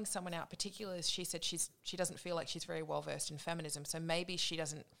calling someone out, particularly as she said, she doesn't feel like she's very well-versed in feminism, so maybe she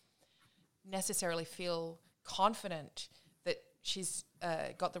doesn't necessarily feel confident that she's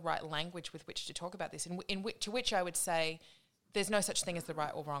got the right language with which to talk about this, to which I would say there's no such thing as the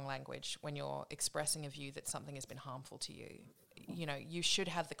right or wrong language when you're expressing a view that something has been harmful to you. You know, you should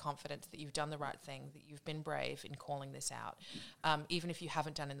have the confidence that you've done the right thing, that you've been brave in calling this out. Even if you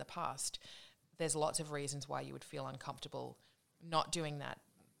haven't done in the past, there's lots of reasons why you would feel uncomfortable not doing that.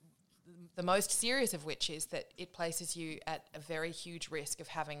 The most serious of which is that it places you at a very huge risk of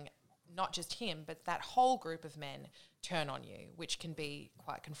having not just him, but that whole group of men turn on you, which can be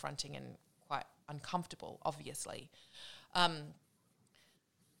quite confronting and quite uncomfortable, obviously.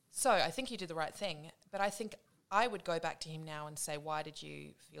 So I think you did the right thing, but I think I would go back to him now and say, why did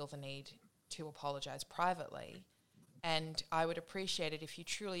you feel the need to apologise privately? And I would appreciate it if you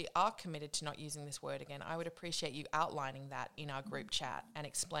truly are committed to not using this word again. I would appreciate you outlining that in our group chat and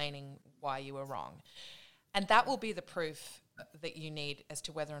explaining why you were wrong. And that will be the proof that you need as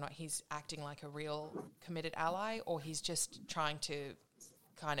to whether or not he's acting like a real committed ally or he's just trying to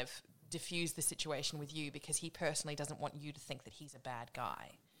kind of diffuse the situation with you because he personally doesn't want you to think that he's a bad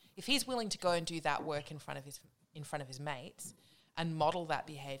guy. If he's willing to go and do that work in front of his mates and model that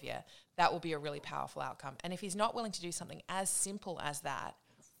behaviour, that will be a really powerful outcome. And if he's not willing to do something as simple as that,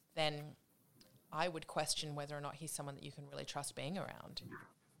 then I would question whether or not he's someone that you can really trust being around.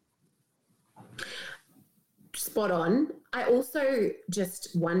 Spot on. I also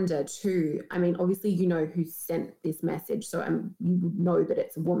just wonder too, I mean, obviously you know who sent this message, so you would know that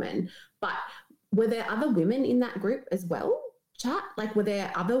it's a woman, but were there other women in that group as well, chat? Like, were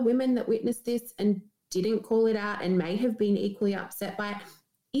there other women that witnessed this and didn't call it out and may have been equally upset by it?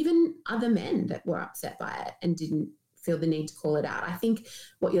 Even other men that were upset by it and didn't feel the need to call it out. I think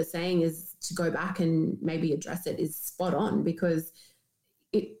what you're saying is to go back and maybe address it is spot on, because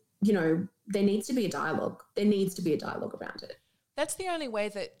it, you know, there needs to be a dialogue. There needs to be a dialogue around it. That's the only way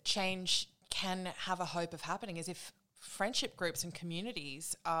that change can have a hope of happening, is if friendship groups and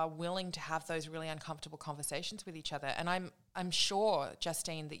communities are willing to have those really uncomfortable conversations with each other. And I'm sure,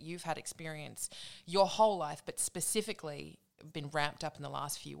 Justine, that you've had experience your whole life, but specifically been ramped up in the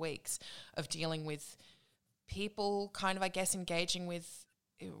last few weeks of dealing with people kind of, I guess, engaging with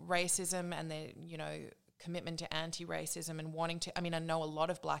racism and their, you know, commitment to anti-racism and wanting to, I mean, I know a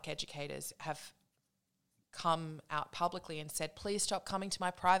lot of Black educators have come out publicly and said, please stop coming to my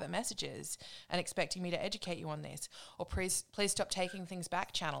private messages and expecting me to educate you on this, or please stop taking things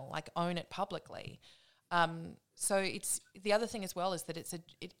back channel, like own it publicly. So it's the other thing as well is that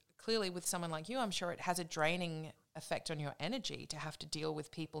it clearly with someone like you, I'm sure it has a draining effect on your energy to have to deal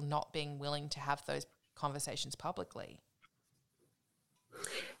with people not being willing to have those conversations publicly.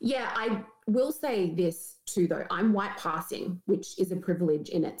 Yeah, I will say this too, though. I'm white passing, which is a privilege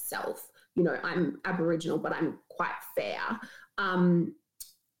in itself. You know, I'm Aboriginal, but I'm quite fair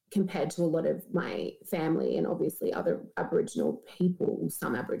compared to a lot of my family and obviously other Aboriginal people,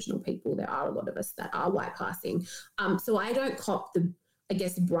 some Aboriginal people. There are a lot of us that are white passing. So I don't cop the, I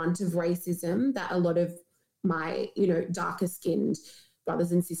guess, brunt of racism that a lot of my, you know, darker skinned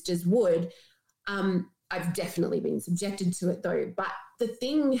brothers and sisters would. I've definitely been subjected to it though. But the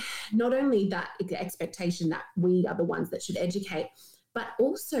thing, not only that expectation that we are the ones that should educate, but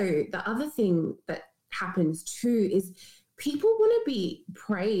also the other thing that happens too is people want to be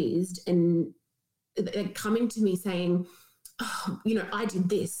praised and they're coming to me saying, oh, you know, I did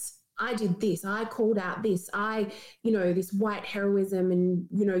this. I did this, I called out this, this white heroism, and,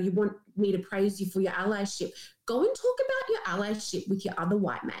 you want me to praise you for your allyship. Go and talk about your allyship with your other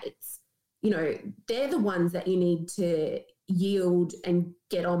white mates. They're the ones that you need to yield and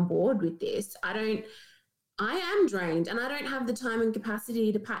get on board with this. I am drained, and I don't have the time and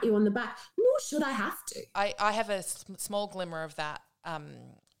capacity to pat you on the back, nor should I have to. I have a small glimmer of that,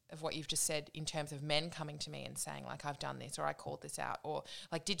 of what you've just said, in terms of men coming to me and saying, like, I've done this, or I called this out, or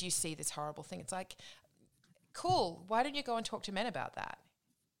like, did you see this horrible thing? It's like, cool, why don't you go and talk to men about that?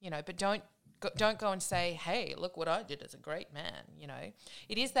 But don't go and say, hey, look what I did as a great man.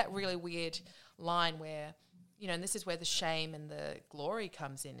 It is that really weird line where, and this is where the shame and the glory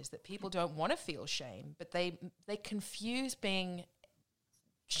comes in, is that people don't want to feel shame, but they confuse being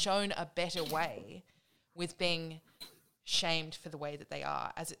shown a better way with being shamed for the way that they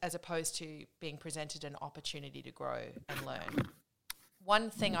are, as opposed to being presented an opportunity to grow and learn. One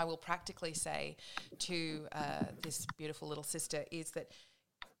thing I will practically say to this beautiful little sister is that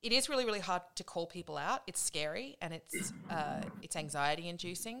it is really, really hard to call people out. It's scary, and it's anxiety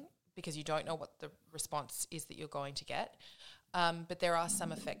inducing, because you don't know what the response is that you're going to get. But there are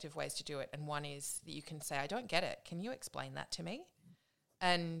some effective ways to do it. And one is that you can say, I don't get it. Can you explain that to me?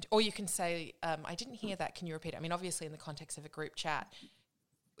 Or you can say, I didn't hear that. Can you repeat it? I mean, obviously in the context of a group chat,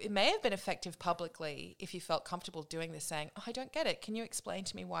 it may have been effective publicly if you felt comfortable doing this, saying, I don't get it. Can you explain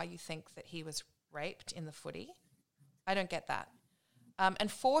to me why you think that he was raped in the footy? I don't get that.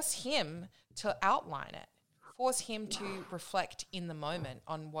 And force him to outline it. Force him to reflect in the moment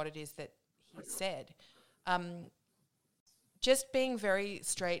on what it is that he said. Just being very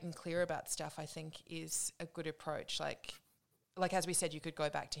straight and clear about stuff, I think, is a good approach. Like as we said, you could go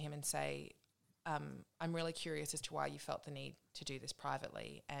back to him and say, I'm really curious as to why you felt the need to do this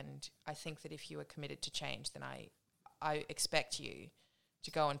privately, and I think that if you are committed to change, then I expect you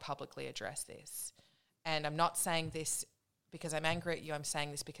to go and publicly address this. And I'm not saying this because I'm angry at you, I'm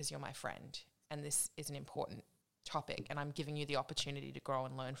saying this because you're my friend, and this is an important topic, and I'm giving you the opportunity to grow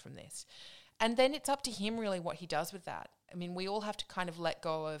and learn from this. And then it's up to him really what he does with that. I mean, we all have to kind of let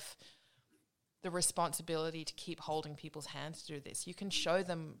go of the responsibility to keep holding people's hands through this. You can show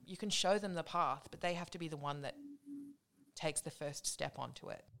them the path, but they have to be the one that takes the first step onto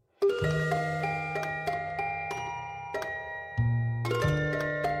it.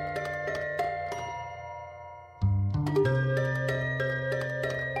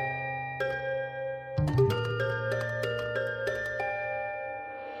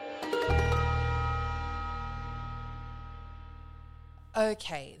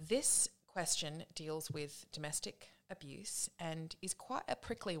 Okay, this question deals with domestic abuse and is quite a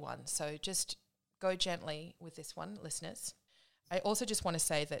prickly one, so just go gently with this one, listeners. I also just want to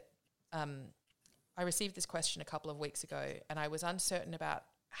say that I received this question a couple of weeks ago, and I was uncertain about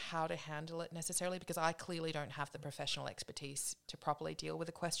how to handle it necessarily, because I clearly don't have the professional expertise to properly deal with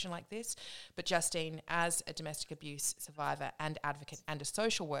a question like this. But Justine, as a domestic abuse survivor and advocate and a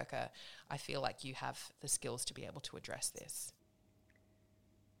social worker, I feel like you have the skills to be able to address this.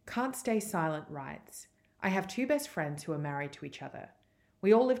 Can't Stay Silent writes, I have two best friends who are married to each other.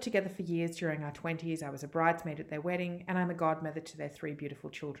 We all lived together for years during our 20s. I was a bridesmaid at their wedding, and I'm a godmother to their 3 beautiful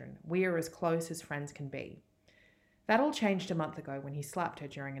children. We are as close as friends can be. That all changed a month ago when he slapped her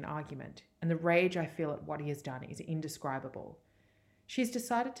during an argument, and the rage I feel at what he has done is indescribable. She's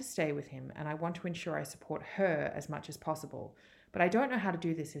decided to stay with him, and I want to ensure I support her as much as possible, but I don't know how to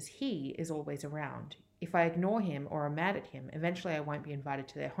do this as he is always around. If I ignore him or am mad at him, eventually I won't be invited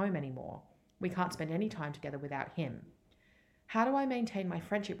to their home anymore. We can't spend any time together without him. How do I maintain my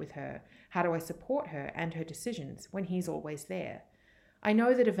friendship with her? How do I support her and her decisions when he's always there? I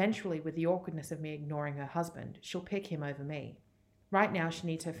know that eventually, with the awkwardness of me ignoring her husband, she'll pick him over me. Right now, she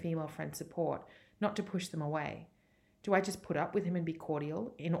needs her female friend's support, not to push them away. Do I just put up with him and be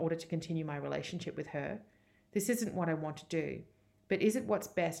cordial in order to continue my relationship with her? This isn't what I want to do, but is it what's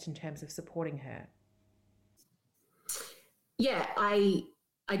best in terms of supporting her? Yeah, I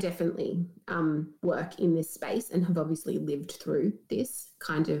definitely work in this space and have obviously lived through this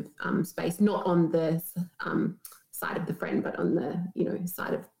kind of space, not on the side of the friend, but on the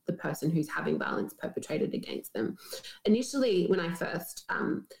side of the person who's having violence perpetrated against them. Initially, when I first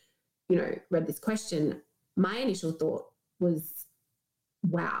read this question, my initial thought was,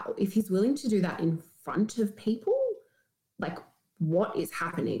 wow, if he's willing to do that in front of people, like, what is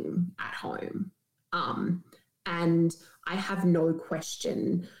happening at home? And I have no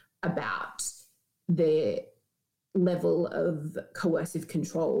question about the level of coercive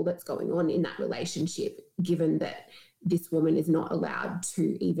control that's going on in that relationship, given that this woman is not allowed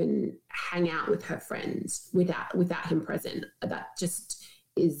to even hang out with her friends without him present. That just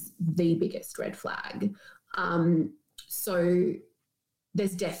is the biggest red flag. So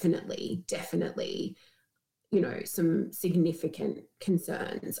there's definitely, some significant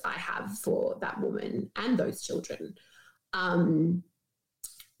concerns I have for that woman and those children.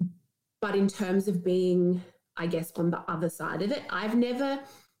 But in terms of being, I guess, on the other side of it, I've never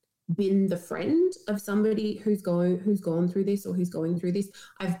been the friend of somebody who's gone through this or who's going through this.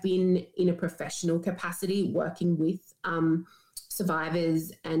 I've been in a professional capacity working with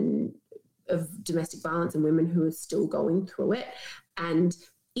survivors and of domestic violence and women who are still going through it. And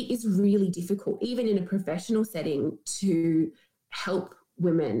it is really difficult, even in a professional setting, to help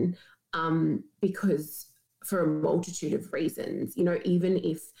women because for a multitude of reasons, even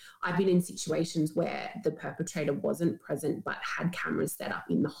if I've been in situations where the perpetrator wasn't present but had cameras set up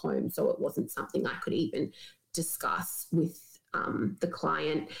in the home, so it wasn't something I could even discuss with the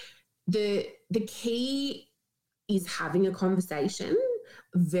client. The key is having a conversation,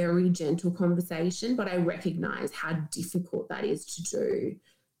 a very gentle conversation, but I recognize how difficult that is to do,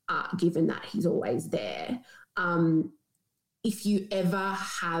 given that he's always there. If you ever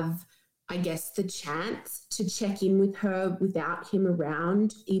have, I guess, the chance to check in with her without him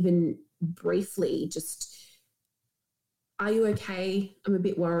around, even briefly, just, are you okay? I'm a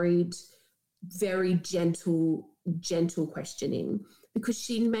bit worried. Very gentle questioning, because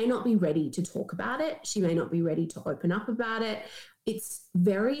she may not be ready to talk about it. She may not be ready to open up about it. It's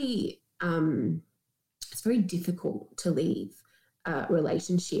very difficult to leave a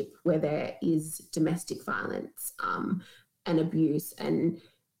relationship where there is domestic violence and abuse, and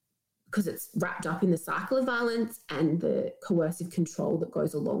because it's wrapped up in the cycle of violence and the coercive control that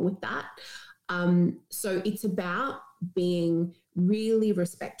goes along with that. So it's about being really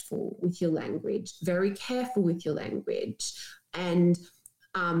respectful with your language, very careful with your language, and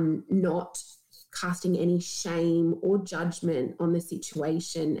not casting any shame or judgment on the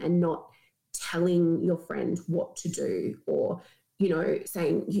situation, and not telling your friend what to do, or,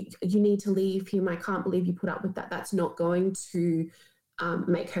 saying, you need to leave him. I can't believe you put up with that. That's not going to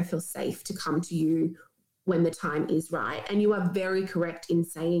make her feel safe to come to you when the time is right. And you are very correct in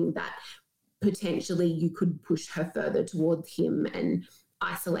saying that potentially you could push her further towards him and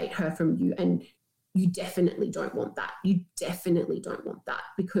isolate her from you. And you definitely don't want that. You definitely don't want that,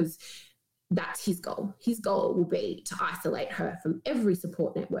 because that's his goal. His goal will be to isolate her from every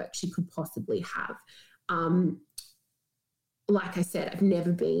support network she could possibly have. Like I said, I've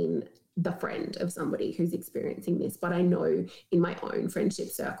never been the friend of somebody who's experiencing this, but I know in my own friendship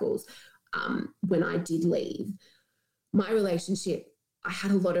circles, when I did leave my relationship, I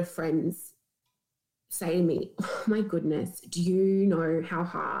had a lot of friends say to me, oh my goodness, do you know how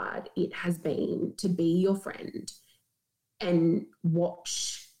hard it has been to be your friend and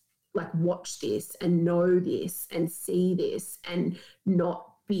watch this and know this and see this and not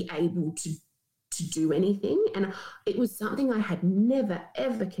be able to do anything? And it was something I had never,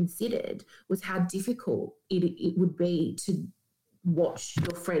 ever considered, was how difficult it would be to watch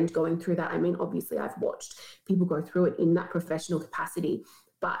your friend going through that. I mean, obviously I've watched people go through it in that professional capacity,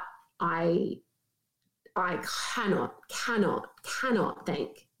 but I cannot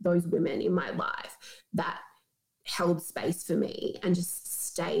thank those women in my life that held space for me and just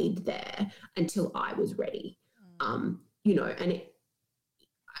stayed there until I was ready. And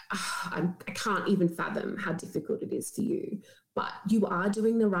I can't even fathom how difficult it is for you, but you are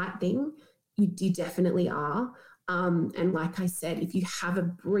doing the right thing. You definitely are. And like I said, if you have a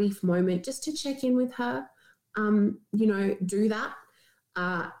brief moment just to check in with her, do that.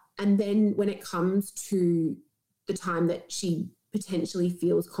 And then when it comes to the time that she potentially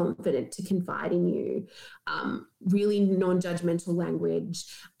feels confident to confide in you, really non-judgmental language,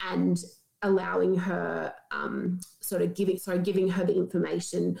 and allowing her, giving her the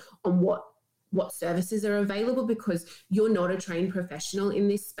information on what services are available, because you're not a trained professional in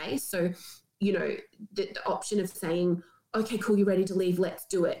this space. So, the option of saying, okay, cool, you're ready to leave, let's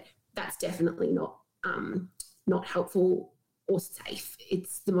do it, that's definitely not helpful or safe.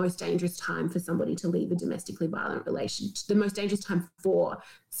 It's the most dangerous time for somebody to leave a domestically violent relationship. The most dangerous time for,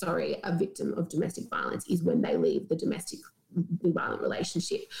 a victim of domestic violence is when they leave the domestically violent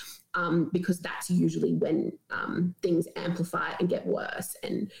relationship, because that's usually when things amplify and get worse.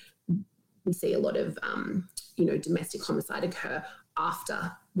 And we see a lot of, domestic homicide occur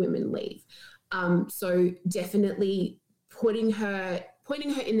after women leave. So definitely pointing her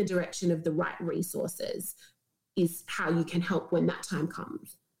in the direction of the right resources is how you can help when that time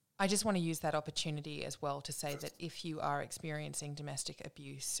comes. I just want to use that opportunity as well to say that if you are experiencing domestic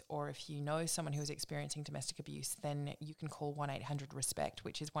abuse, or if you know someone who is experiencing domestic abuse, then you can call 1-800-RESPECT,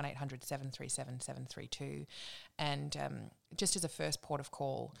 which is 1-800-737-732, and just as a first port of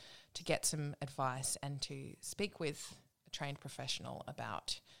call to get some advice and to speak with a trained professional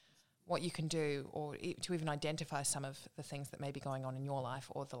about what you can do, or to even identify some of the things that may be going on in your life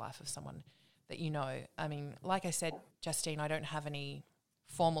or the life of someone that you know. I mean, like I said, Justine, I don't have any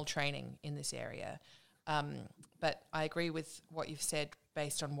formal training in this area, but I agree with what you've said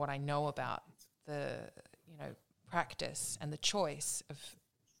based on what I know about the practice and the choice of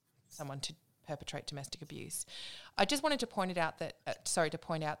someone to perpetrate domestic abuse. I just wanted to point out that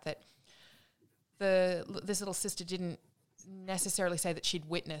this little sister didn't necessarily say that she'd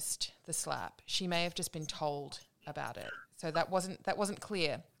witnessed the slap. She may have just been told about it, so that wasn't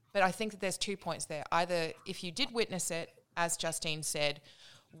clear. But I think that there's 2 points there. Either if you did witness it, as Justine said,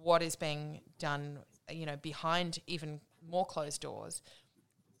 what is being done, behind even more closed doors.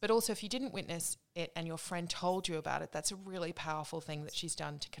 But also if you didn't witness it and your friend told you about it, that's a really powerful thing that she's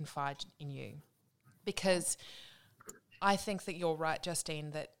done to confide in you. Because I think that you're right,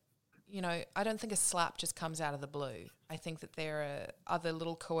 Justine, that, I don't think a slap just comes out of the blue. I think that there are other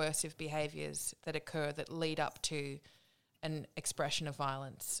little coercive behaviours that occur that lead up to an expression of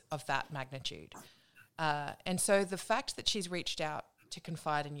violence of that magnitude. And so the fact that she's reached out to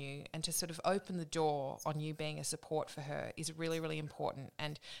confide in you and to sort of open the door on you being a support for her is really, really important.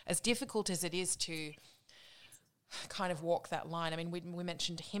 And as difficult as it is to kind of walk that line, I mean, we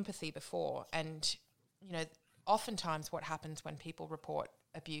mentioned empathy before, and, oftentimes what happens when people report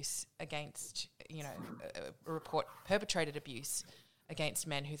abuse against, report perpetrated abuse against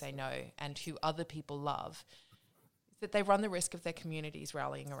men who they know and who other people love, that they run the risk of their communities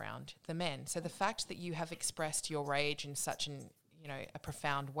rallying around the men. So the fact that you have expressed your rage in such a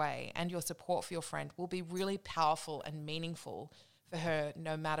profound way, and your support for your friend will be really powerful and meaningful for her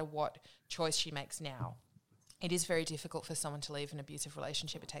no matter what choice she makes now. It is very difficult for someone to leave an abusive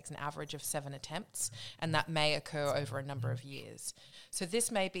relationship. It takes an average of 7 attempts, and that may occur over a number of years. So this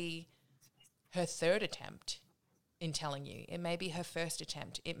may be her 3rd attempt in telling you. It may be her 1st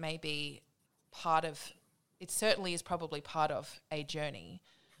attempt. It may be it certainly is probably part of a journey.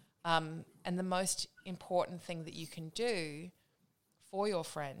 And the most important thing that you can do for your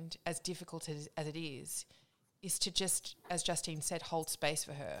friend, as difficult as it is to just, as Justine said, hold space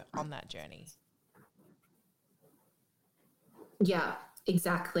for her on that journey. Yeah,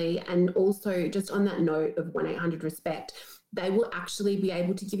 exactly. And also, just on that note of 1-800-RESPECT, they will actually be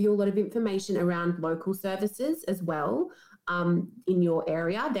able to give you a lot of information around local services as well in your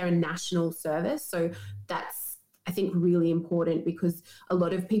area. They're a national service, so that's, I think, really important, because a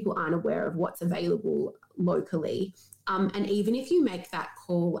lot of people aren't aware of what's available locally. And even if you make that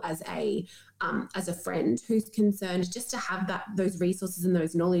call as a friend who's concerned, just to have those resources and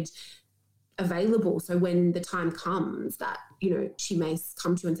those knowledge available, so when the time comes that she may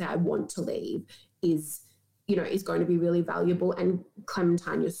come to you and say, I want to leave, is going to be really valuable. And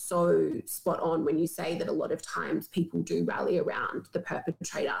Clementine, you're so spot on when you say that a lot of times people do rally around the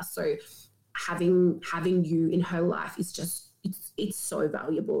perpetrator. So having you in her life is just, it's so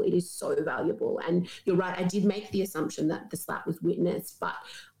valuable. It is so valuable. And you're right, I did make the assumption that the slap was witnessed, but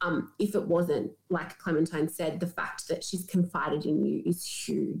if it wasn't, like Clementine said, the fact that she's confided in you is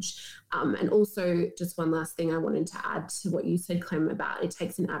huge. And also, just one last thing I wanted to add to what you said, Clem, about it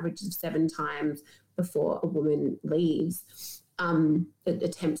takes an average of 7 times before a woman leaves,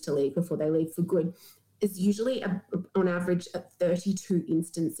 attempts to leave before they leave for good. Is usually on average 32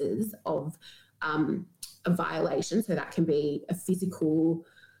 instances of a violation. So that can be a physical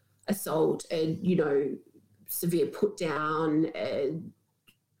assault, a severe put down, a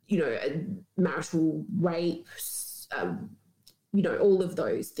marital rape, all of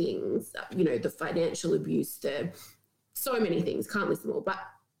those things, the financial abuse, so many things, can't list them all, but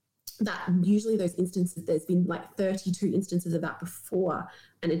that usually those instances, there's been like 32 instances of that before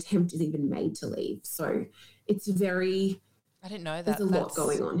an attempt is even made to leave. So it's I didn't know that. There's a lot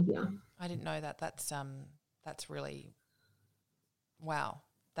going on here. I didn't know that. That's really, wow.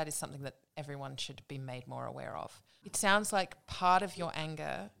 That is something that everyone should be made more aware of. It sounds like part of your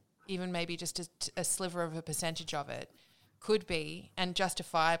anger, even maybe just a sliver of a percentage of it, could be, and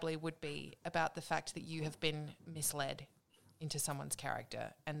justifiably would be, about the fact that you have been misled into someone's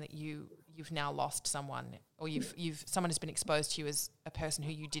character, and that you've now lost someone, or someone has been exposed to you as a person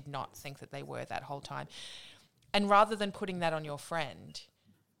who you did not think that they were that whole time. And rather than putting that on your friend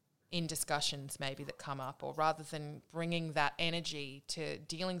in discussions maybe that come up, or rather than bringing that energy to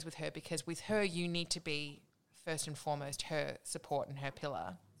dealings with her, because with her you need to be first and foremost her support and her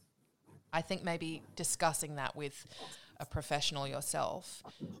pillar, I think maybe discussing that with a professional yourself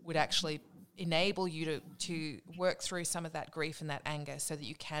would actually enable you to work through some of that grief and that anger so that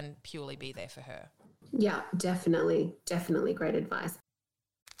you can purely be there for her. Yeah, definitely. Definitely great advice.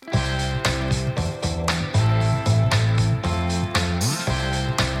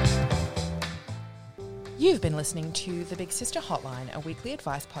 You've been listening to The Big Sister Hotline, a weekly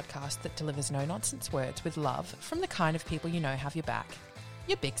advice podcast that delivers no-nonsense words with love from the kind of people you know have your back.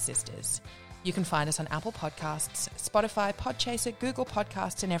 Your big sisters. You can find us on Apple Podcasts, Spotify, Podchaser, Google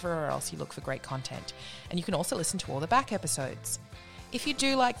Podcasts, and everywhere else you look for great content. And you can also listen to all the back episodes. If you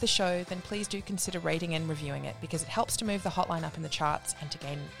do like the show, then please do consider rating and reviewing it because it helps to move the hotline up in the charts and to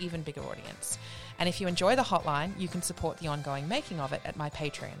gain an even bigger audience. And if you enjoy the hotline, you can support the ongoing making of it at my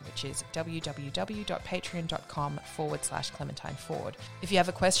Patreon, which is www.patreon.com/Clementine Ford. If you have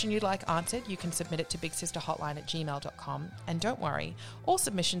a question you'd like answered, you can submit it to bigsisterhotline@gmail.com. And don't worry, all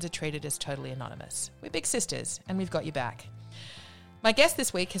submissions are treated as totally anonymous. We're big sisters, and we've got your back. My guest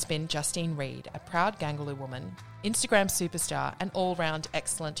this week has been Justine Reed, a proud Gangaloo woman, Instagram superstar, and all-round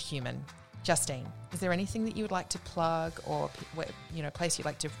excellent human. Justine, is there anything that you would like to plug or place you'd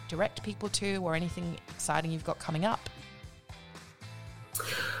like to direct people to or anything exciting you've got coming up?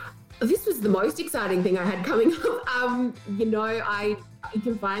 This was the most exciting thing I had coming up. You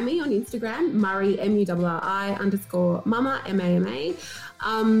can find me on Instagram, Murray, MURRI_mama, MAMA.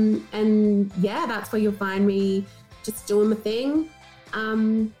 And yeah, that's where you'll find me just doing my thing.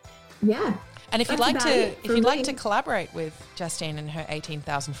 And if you'd like to collaborate with Justine and her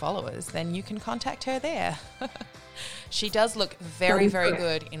 18,000 followers, then you can contact her there. She does look very, very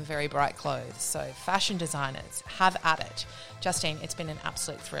good in very bright clothes. So fashion designers, have at it. Justine, it's been an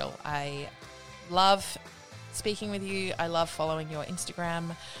absolute thrill. I love speaking with you. I love following your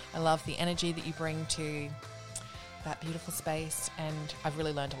Instagram. I love the energy that you bring to that beautiful space. And I've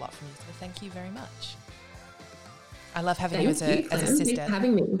really learned a lot from you. So thank you very much. I love having you as a sister. Thanks for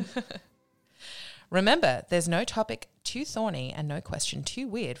having me. Remember, there's no topic too thorny and no question too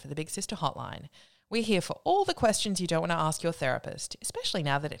weird for the Big Sister Hotline. We're here for all the questions you don't want to ask your therapist, especially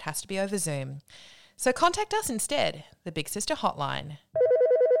now that it has to be over Zoom. So contact us instead, the Big Sister Hotline.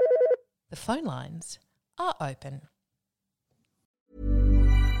 The phone lines are open.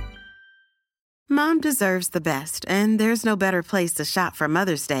 Mom deserves the best, and there's no better place to shop for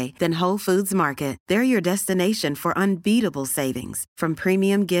Mother's Day than Whole Foods Market. They're your destination for unbeatable savings, from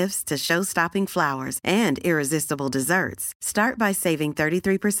premium gifts to show-stopping flowers and irresistible desserts. Start by saving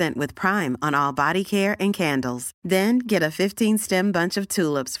 33% with Prime on all body care and candles. Then get a 15-stem bunch of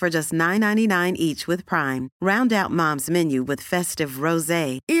tulips for just $9.99 each with Prime. Round out Mom's menu with festive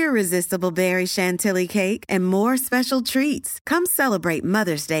rosé, irresistible berry chantilly cake, and more special treats. Come celebrate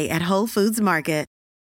Mother's Day at Whole Foods Market.